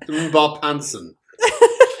 Bob Hansen.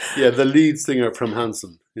 Yeah, the lead singer from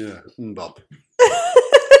Hanson. Yeah, Bob.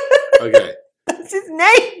 Okay. That's his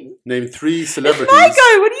name. Name 3 celebrities. It's my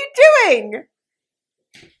go. What are you doing?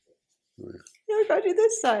 I've got to do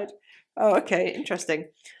this side. Oh, okay. Interesting.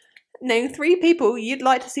 Name 3 people you'd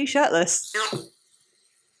like to see shirtless.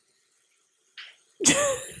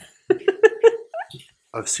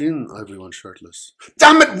 I've seen everyone shirtless.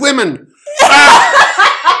 Damn it, women!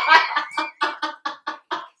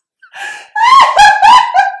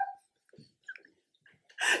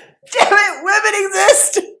 women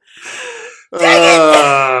exist.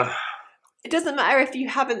 Dang it! It doesn't matter if you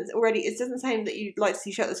haven't already. It doesn't say that you'd like to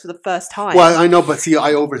see shirtless for the first time. Well, I know, but see,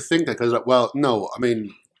 I overthink that because, well, no, I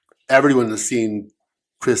mean, everyone has seen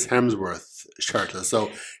Chris Hemsworth shirtless.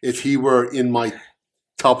 So if he were in my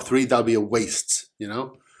top 3, that'd be a waste, you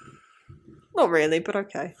know? Not really, but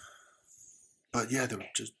okay. But yeah, there were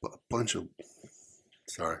just a bunch of.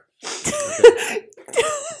 Sorry. Okay.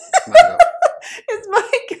 It's my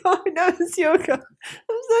go. No, it's your go. I'm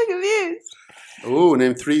so confused. Oh,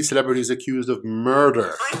 name 3 celebrities accused of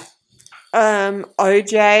murder.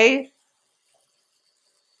 OJ,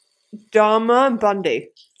 Dahmer, and Bundy.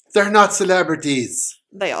 They're not celebrities.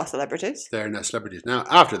 They are celebrities. They're not celebrities now.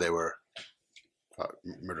 After they were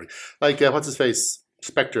murdering, like what's his face,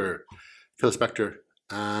 Phil Spector,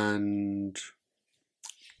 and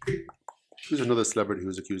who's another celebrity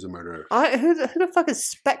who's accused of murder? Who the fuck is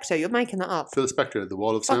Spectre? You're making that up. Phil Spector, The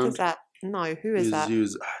Wall of What Sound. is that? No, who is that?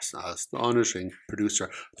 He's an astonishing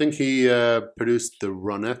producer. I think he produced The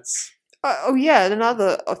Ronettes. Oh yeah,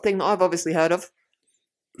 another thing that I've obviously heard of.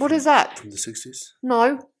 What is that? From the 60s?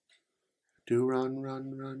 No. Do run,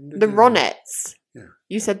 run, run. The Ronettes. Yeah.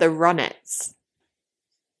 You said the Ronettes.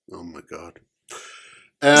 Oh my God.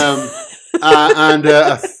 And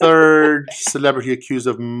a third celebrity accused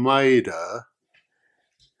of Maida.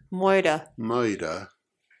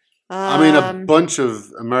 I mean, a bunch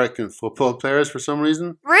of American football players for some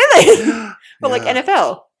reason. Really? Well, like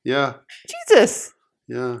NFL? Yeah. Jesus.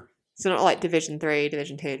 Yeah. So not like Division 3,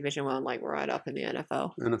 Division 2, Division 1, like right up in the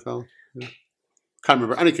NFL. NFL. Yeah. Can't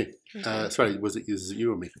remember. Anyway, sorry, is it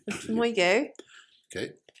you or me? My go.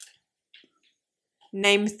 Okay.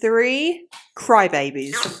 Name 3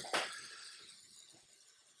 crybabies.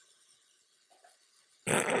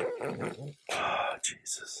 Oh,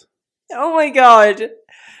 Jesus. Oh my God.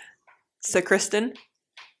 Sir Kristen.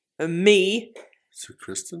 Me. Sir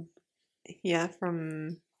Kristen? Yeah,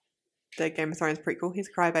 from the Game of Thrones prequel. He's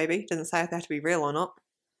a crybaby. Doesn't say if they have to be real or not.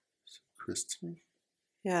 Sir Kristen?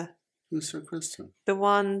 Yeah. Who's Sir Kristen? The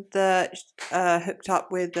one that hooked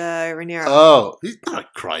up with Rhaenyra. Oh, he's not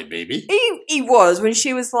a crybaby. He was when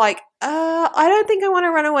she was like, I don't think I want to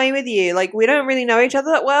run away with you. Like, we don't really know each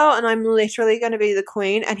other that well, and I'm literally going to be the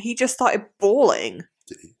queen. And he just started bawling.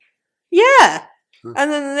 Did he? Yeah. Huh.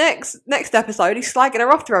 And then the next episode, he's slagging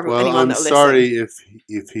her off to everyone. Well, I'm sorry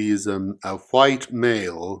if he's a white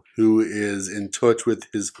male who is in touch with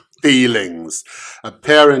his feelings.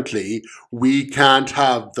 Apparently, we can't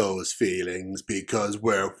have those feelings because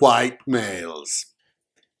we're white males.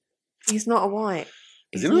 He's not a white.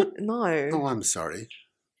 Is he not? No. Oh, I'm sorry.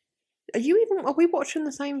 Are we watching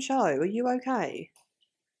the same show? Are you okay?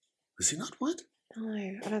 Is he not white? No,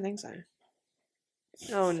 I don't think so.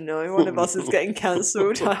 Oh no, one of us is getting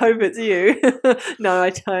cancelled. I hope it's you. No, I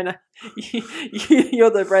don't. You're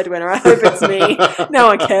the breadwinner. I hope it's me. No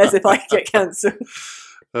one cares if I get cancelled.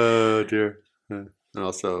 Oh dear. And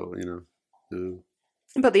also,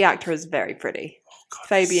 But the actor is very pretty. Oh, God,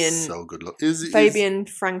 Fabian. So good look. Fabian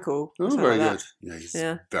Frankel. Oh, very like good. Yeah, he's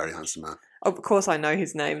a very handsome man. Of course, I know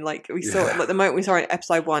his name. Like we saw, like the moment we saw it in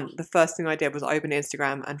episode 1, the first thing I did was open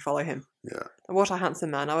Instagram and follow him. Yeah. What a handsome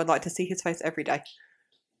man! I would like to see his face every day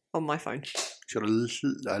on my phone. He's got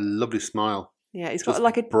a lovely smile. Yeah, he's Just got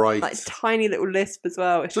like a bright, tiny little lisp as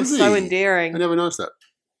well. It's Does just so he? endearing. I never noticed that.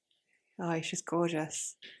 Oh, he's just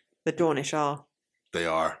gorgeous. The Dornish are. They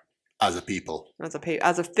are as a people. As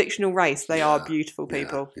a fictional race, they are beautiful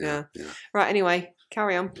people. Yeah. Right. Anyway,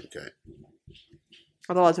 carry on. Okay.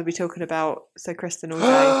 Otherwise, we'll be talking about Sir Kristen all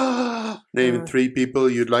day. Name 3 people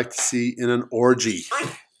you'd like to see in an orgy.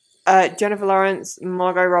 Jennifer Lawrence,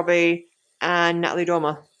 Margot Robbie, and Natalie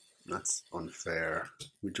Dormer. That's unfair.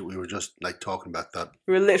 We were just like talking about that.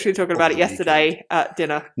 We were literally talking about it yesterday at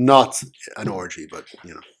dinner. Not an orgy, but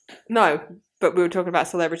No, but we were talking about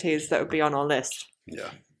celebrities that would be on our list. Yeah.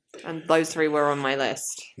 And those 3 were on my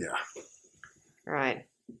list. Yeah. Right.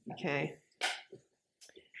 Okay.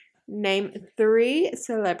 Name 3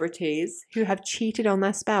 celebrities who have cheated on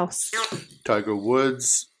their spouse. Tiger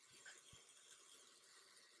Woods.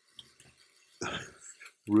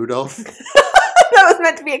 Rudolph. That was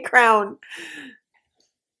meant to be a crown.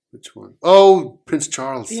 Which one? Oh, Prince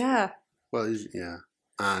Charles. Yeah. Well, yeah.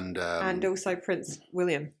 And also Prince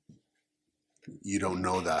William. You don't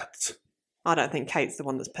know that. I don't think Kate's the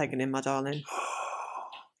one that's pegging him, my darling.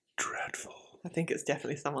 Dreadful. I think it's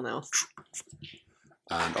definitely someone else.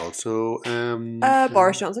 And also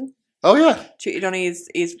Boris Johnson. Oh yeah. Cheated on his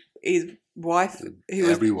wife who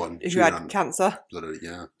had cancer.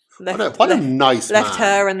 Yeah. What a nice man. Left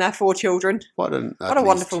her and their 4 children. What a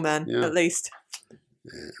wonderful man, yeah. at least.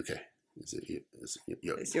 Okay. Is it you?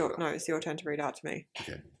 It's your turn to read out to me.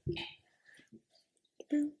 Okay.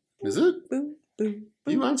 Boom, Is it? boom, boom.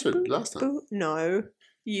 You boom, answered boom, last time. boom. No.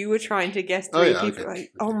 You were trying to guess Oh, three yeah, people. okay.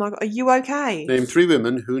 Oh my god, are you okay? Name 3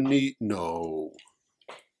 women who need... No.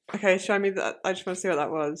 Okay, show me that. I just want to see what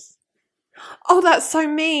that was. Oh, that's so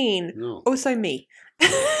mean. No. Also me.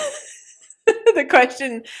 The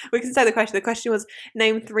question, we can say the question. The question was,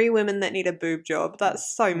 name 3 women that need a boob job.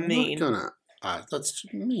 That's so mean. I'm not gonna... that's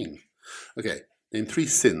mean. Okay. Name 3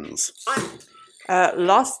 sins.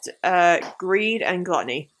 Lust, greed, and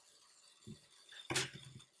gluttony.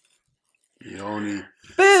 You only...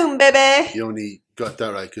 Boom, baby. You only got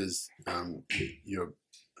that right because you're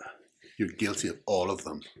guilty of all of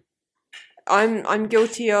them. I'm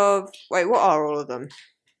guilty of. Wait, what are all of them?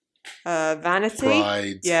 Vanity.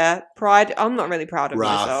 Pride. Yeah, pride. I'm not really proud of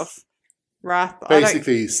myself. Wrath.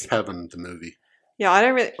 Basically, Seven, the movie. Yeah, I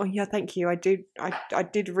don't really. Oh, yeah, thank you. I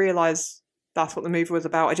did realize that's what the movie was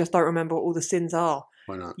about. I just don't remember what all the sins are.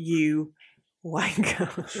 Why not? You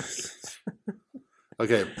wanker.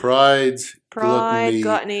 Okay, pride,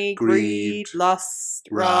 gluttony, greed, lust,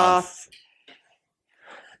 wrath.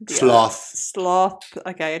 sloth.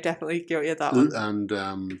 Okay, I'm definitely guilty of that one.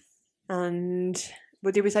 And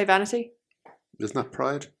what did we say? Vanity? isn't that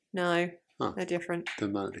pride? No, Huh. they're different.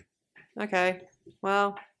 Then vanity. Okay,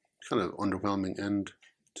 well, Kind of underwhelming end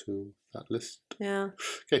to that list. yeah.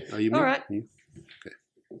 Okay, are you? All right. You? Okay.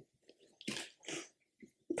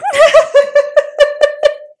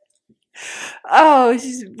 Oh, this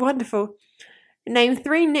is wonderful. Name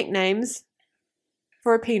 3 nicknames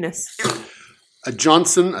for a penis. A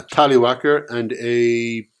Johnson, a Tallywhacker, and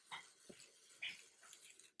a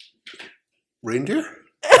reindeer?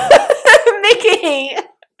 Mickey!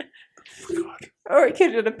 Oh, God. Or it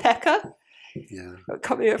could have been a pecker. Yeah.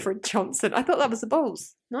 Coming here for a Johnson. I thought that was the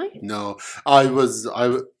Bulls. No? No, I was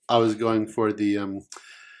going for the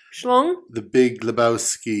Schlong? the Big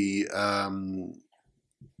Lebowski.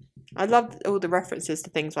 I love all the references to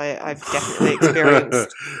things I've definitely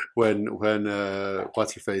experienced. when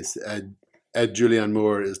what's her face Ed Julianne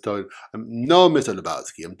Moore is talking. No, Mr.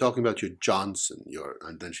 Lebowski, I'm talking about your Johnson.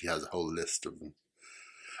 And then she has a whole list of them.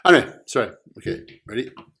 Anyway, sorry. Okay,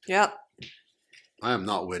 ready? Yep. I am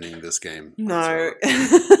not winning this game. No.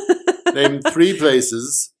 Name 3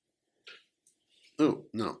 places. Oh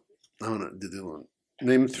no, I want to do the other one.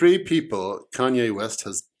 Name 3 people Kanye West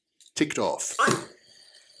has ticked off.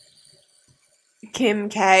 Kim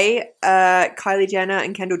K, Kylie Jenner,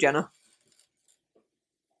 and Kendall Jenner.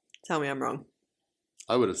 Tell me I'm wrong.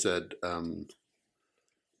 I would have said,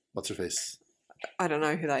 what's her face? I don't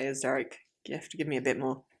know who that is, Derek. You have to give me a bit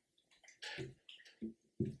more.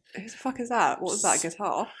 Who the fuck is that? What was that,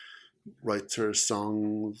 guitar? Writes her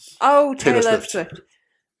songs. Oh, Taylor Taylor Swift.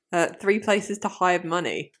 Swift. 3 places to hide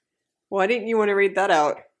money. Why didn't you want to read that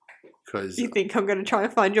out? Because Do you think I'm going to try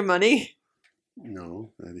and find your money?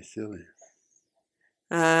 no, that'd be silly.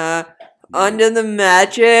 Under the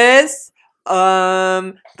mattress,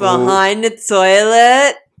 behind the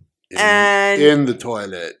toilet, and in the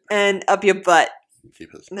toilet. and up your butt.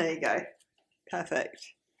 Keep it. There you go.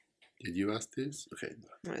 Perfect. Did you ask these? Okay.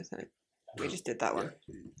 No, it's not. We just did that one.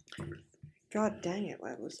 God dang it!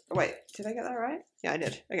 Where was? Oh, wait, did I get that right? Yeah, I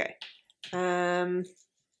did. Okay.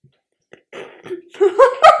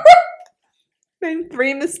 Name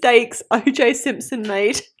 3 mistakes O.J. Simpson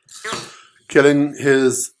made. Killing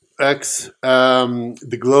his ex,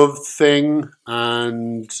 the glove thing,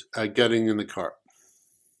 and getting in the car.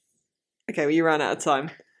 Okay, well, you ran out of time.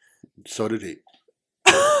 So did he.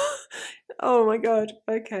 Oh my god.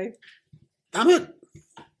 Okay. Damn it!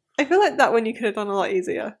 I feel like that one you could have done a lot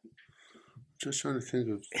easier. Just trying to think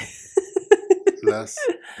of less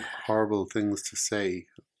horrible things to say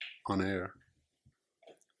on air.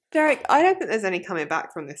 Derek, I don't think there's any coming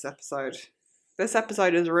back from this episode. This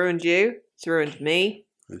episode has ruined you. It's ruined me.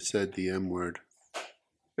 I've said the M word.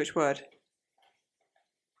 Which word?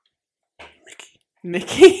 Mickey.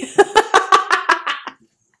 Mickey.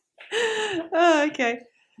 Oh, okay.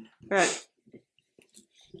 Right.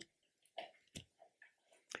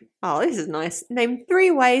 Oh, this is nice. Name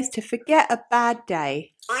 3 ways to forget a bad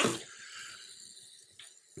day.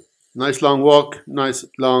 Nice long walk, nice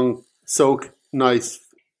long soak, nice.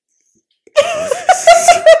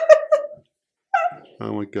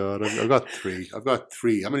 Oh my god, I've got 3. I've got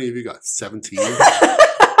 3. How many have you got? 17?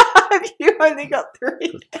 You only got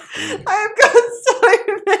 3. I've got so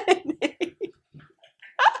many.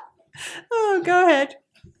 Oh, go ahead.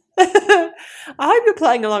 I hope you're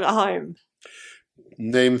playing along at home.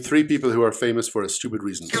 Name 3 people who are famous for a stupid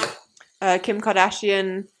reason. Kim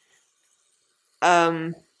Kardashian.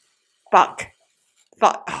 Fuck.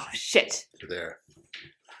 Fuck. Oh, shit. There.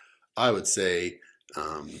 I would say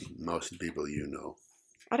most of the people you know.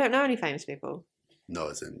 I don't know any famous people. No,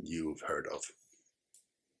 as in you've heard of.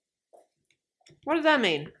 What does that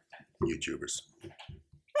mean? YouTubers.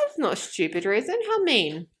 That's not a stupid reason. How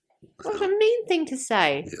mean? What a mean thing to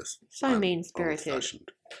say. Yes. So mean-spirited.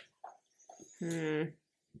 Old-fashioned.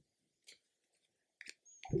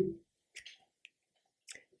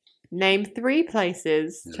 Name 3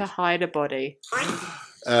 places to hide a body.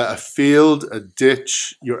 A field, a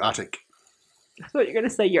ditch, your attic. I thought you were going to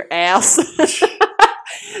say your ass.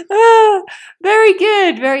 Ah, very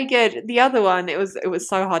good, very good. The other one, it was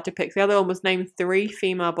so hard to pick. The other one was name 3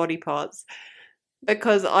 female body parts.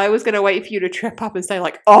 Because I was going to wait for you to trip up and say,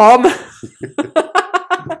 like, But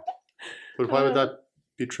why would that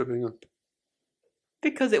be tripping up?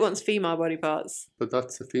 Because it wants female body parts. But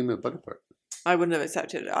that's a female body part. I wouldn't have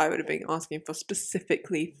accepted it. I would have been asking for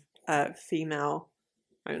specifically female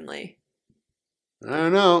only. I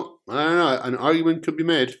don't know. An argument could be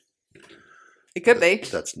made. It could be.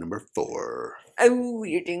 That's number 4. Oh,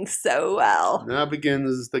 you're doing so well. Now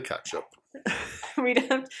begins the catch-up.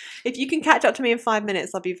 If you can catch up to me in 5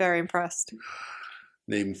 minutes, I'll be very impressed.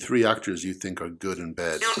 Name 3 actors you think are good in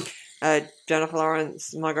bed. Jennifer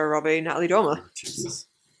Lawrence, Margot Robbie, Natalie Dormer. Oh, Jesus.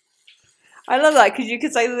 I love that because you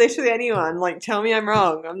could say literally anyone. Like, tell me I'm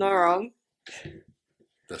wrong. I'm not wrong.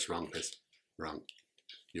 That's wrong, Piss. Wrong.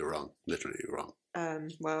 You're wrong. Literally, you're wrong.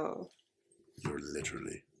 Well. You're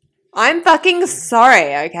literally. I'm fucking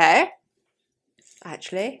sorry, okay?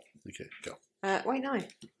 Actually. Okay, go. Wait, no.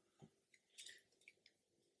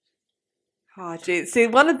 Oh, geez. See,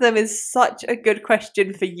 one of them is such a good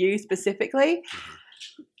question for you specifically,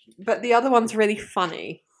 but the other one's really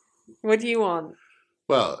funny. What do you want?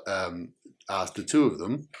 Well, ask the 2 of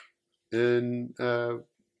them in...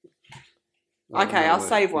 okay, I'll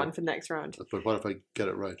save one for next round. But what if I get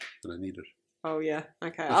it right and I need it? Oh, yeah.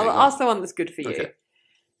 Okay, I'll ask the one that's good for you. Okay.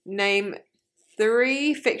 Name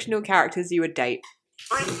 3 fictional characters you would date.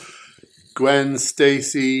 Gwen,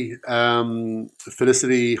 Stacy,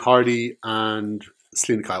 Felicity, Hardy, and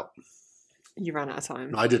Selena Kyle. You ran out of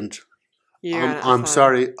time. No, I didn't. I'm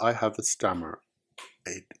sorry, I have a stammer.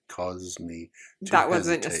 It causes me to That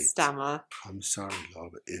wasn't hesitate. a stammer. I'm sorry,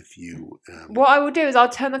 love, if you... What I will do is I'll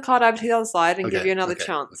turn the card over to the other side and Okay, give you another okay,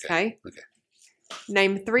 chance, okay, okay? okay.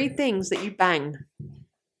 Name 3 things that you bang.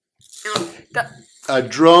 A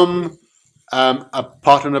drum, a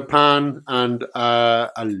pot and a pan, and a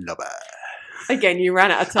lubber. Again, you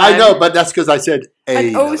ran out of time. I know, but that's because I said a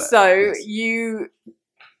And also, lubber. you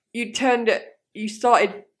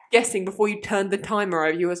started guessing before you turned the timer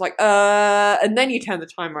over. You was like, and then you turned the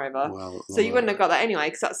timer over. Well, so you wouldn't have got that anyway,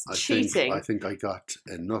 because that's cheating. I think I got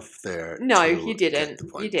enough there. No, to you get didn't. the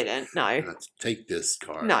point. You didn't. No. Let's take this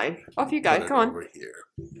card. No. Off you go. Put it Come on. over here.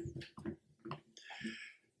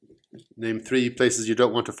 Name 3 places you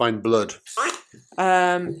don't want to find blood.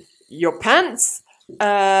 Your pants,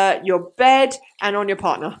 your bed, and on your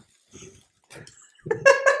partner.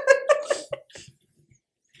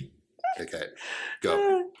 Okay,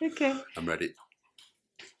 go. Okay. I'm ready.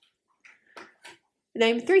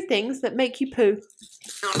 Name 3 things that make you poo.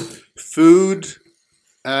 Food,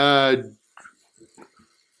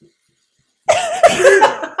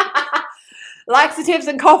 Laxatives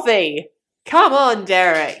and coffee. Come on,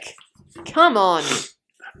 Derek. Come on.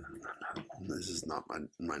 This is not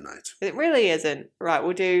my night. It really isn't. Right,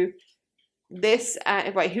 we'll do this.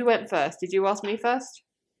 Wait, who went first? Did you ask me first?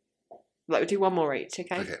 We'll do one more each,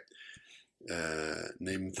 okay? Okay.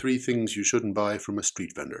 Name 3 things you shouldn't buy from a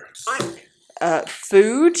street vendor.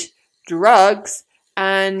 Food, drugs,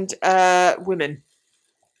 and women.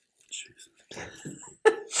 Jesus.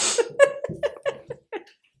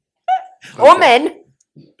 Or men.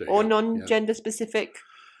 There Or you go. non-gender specific.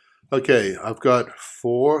 Okay, I've got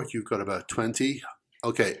 4. You've got about 20.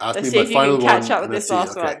 Okay, ask Let's me see my if you final can one. catch up with and this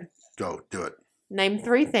let's see. last Okay, one. go, do it. Name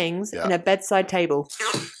 3 things Yeah. in a bedside table.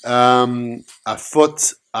 A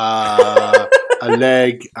foot, a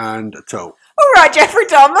leg, and a toe. All right, Jeffrey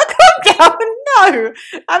Dahmer, calm down. No,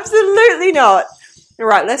 absolutely not. All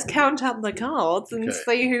right, let's count up the cards and Okay.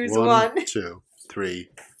 see who's 1, won. 2, 3,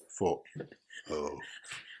 4. Oh,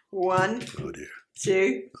 1, oh dear.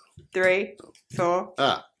 2, 3, 4,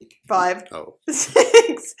 Ah, 5, oh.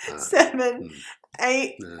 6, 7,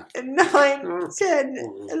 8, Nah. 9, 10,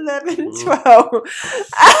 11, 12.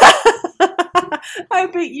 I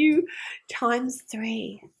beat you times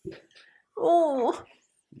 3. Oh,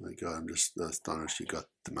 My God, I'm just astonished you got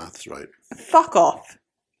the maths right. fuck off.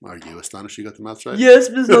 Are you astonished you got the maths right? Yes,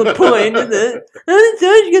 but there's no point, is it? I'm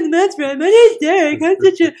sorry you got the maths right. My name's Derek. I'm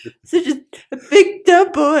such a big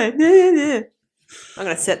dumb boy. I'm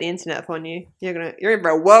gonna set the internet upon you. You're in for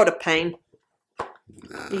a world of pain.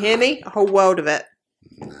 Nah, You hear me? A whole world of it.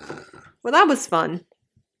 nah. Well, that was fun.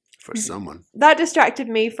 For someone. That distracted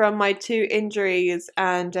me from my 2 injuries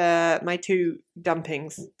and my 2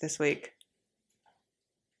 dumpings this week.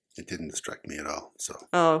 It didn't distract me at all. So,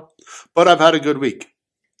 Oh. but I've had a good week.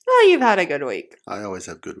 Well, you've had a good week. I always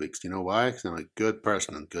have good weeks. Do you know why? Because I'm a good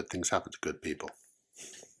person and good things happen to good people.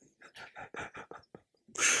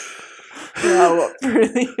 Wow, what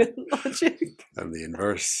brilliant logic. And the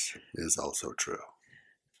inverse is also true.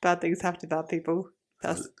 Bad things happen to bad people.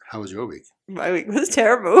 How was your week? My week was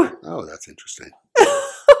terrible. Oh, that's interesting.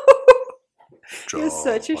 You're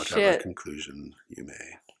such a whatever shit. conclusion you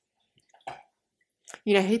may.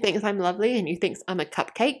 You know who thinks I'm lovely and who thinks I'm a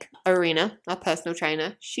cupcake? Arena, our personal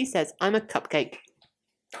trainer. She says I'm a cupcake.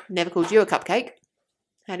 Never called you a cupcake.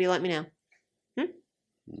 How do you like me now?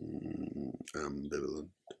 Ambivalent.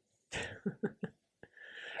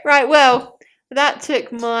 Right, well, that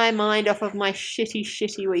took my mind off of my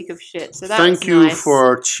shitty week of shit. So that Thank was you nice.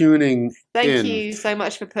 for tuning in. Thank you so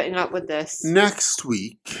much for putting up with this. Next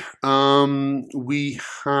week, we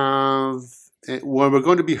have. Well, we're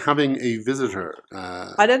going to be having a visitor.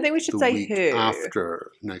 I don't think we should the say week who.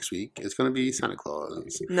 after next week. It's going to be Santa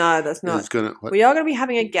Claus. No, that's not. It's gonna, We are going to be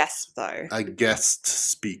having a guest, though. a guest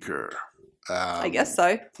speaker. I guess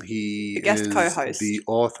so. He A guest is co-host. the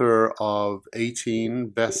author of 18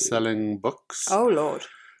 best-selling books. Oh, Lord.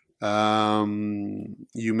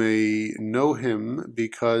 You may know him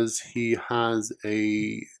because he has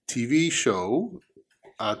a TV show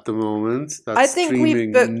at the moment that's I think we've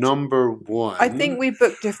streaming booked- #1. I think we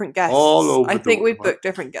booked different guests. All over I the think we world. booked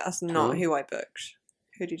different guests, not Huh? who I booked.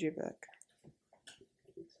 Who did you book?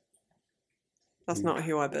 That's not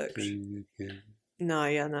who I booked.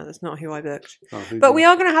 No, that's not who I booked. But we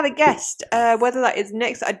are going to have a guest. Whether that is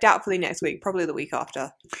doubtfully next week, probably the week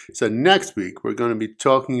after. So next week we're going to be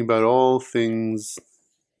talking about all things.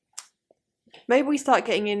 Maybe we start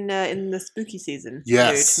getting in the spooky season.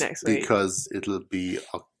 Yes, mood next week. because it'll be.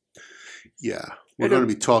 We're It'll- going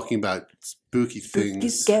to be talking about spooky Spooky,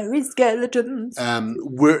 things. scary skeletons.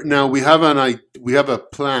 We have a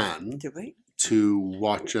plan Do we? to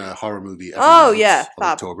watch a horror movie every Oh, month yeah, of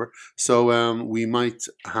fab. October. So we might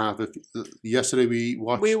have. Yesterday we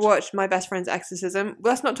watched. We watched My Best Friend's Exorcism.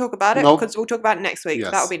 Let's not talk about it Nope. because we'll talk about it next week.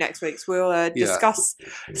 Yes. That'll be next week. So we'll discuss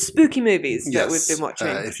spooky movies that we've been watching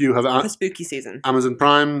If you have for spooky season. Amazon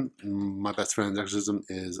Prime, My Best Friend's Exorcism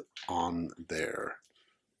is on there.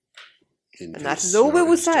 And that is all we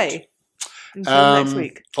will say until next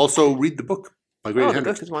week. Also, read the book by Grady The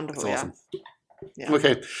Hendrix. book is wonderful, It's awesome. Yeah.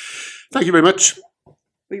 Okay. Thank you very much.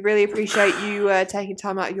 We really appreciate you taking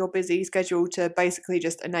time out of your busy schedule to basically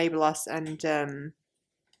just enable us and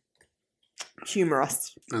humour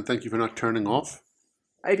us. And thank you for not turning off.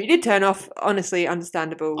 If you did turn off, honestly,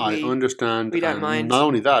 understandable. I understand. we don't and mind. Not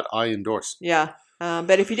only that, I endorse. Yeah.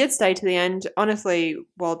 But if you did stay to the end, honestly,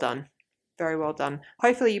 well done. Very well done.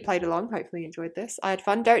 Hopefully you played along. Hopefully you enjoyed this. I had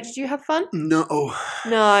fun. Derek, did you have fun? No.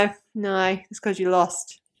 No. It's because you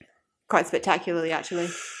lost. Quite spectacularly, actually.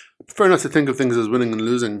 I prefer not to think of things as winning and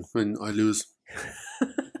losing when I lose.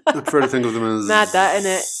 I prefer to think of them as Mad that,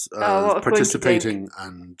 innit? Oh, what a participating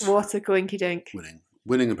and What a coinky dink.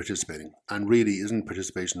 winning and participating. And really, isn't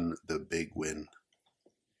participation the big win?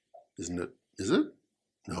 Isn't it? Is it?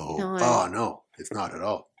 No. No. Oh no, it's not at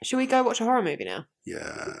all. Should we go watch a horror movie now?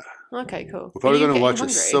 Yeah, Okay, cool. we're probably Are you going to watch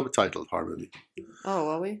getting a hungry? subtitled horror movie. Oh,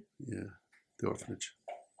 are we? Yeah, The Orphanage.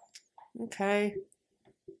 Okay.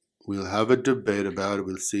 We'll have a debate about it.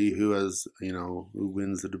 We'll see who who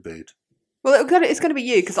wins the debate. Well, it's going to be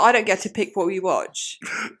you because I don't get to pick what we watch.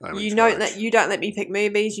 I'm in You don't charge. let me pick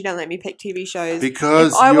movies. You don't let me pick TV shows.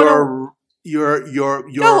 Because If I you're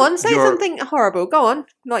Go on, say something horrible. Go on,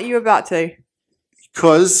 like you were about to.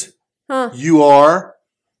 Because Huh? you are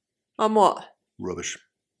On what? rubbish.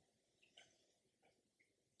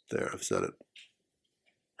 There, I've said it.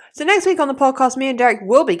 So next week on the podcast, me and Derek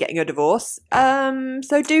will be getting a divorce.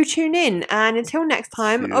 So do tune in. And until next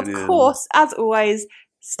time, Tune of in. course, as always,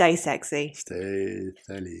 stay sexy. Stay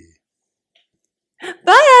silly.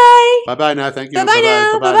 Bye. Bye bye now. Thank you. Bye-bye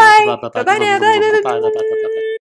now. Bye-bye. Bye-bye now. Bye-bye. Bye bye.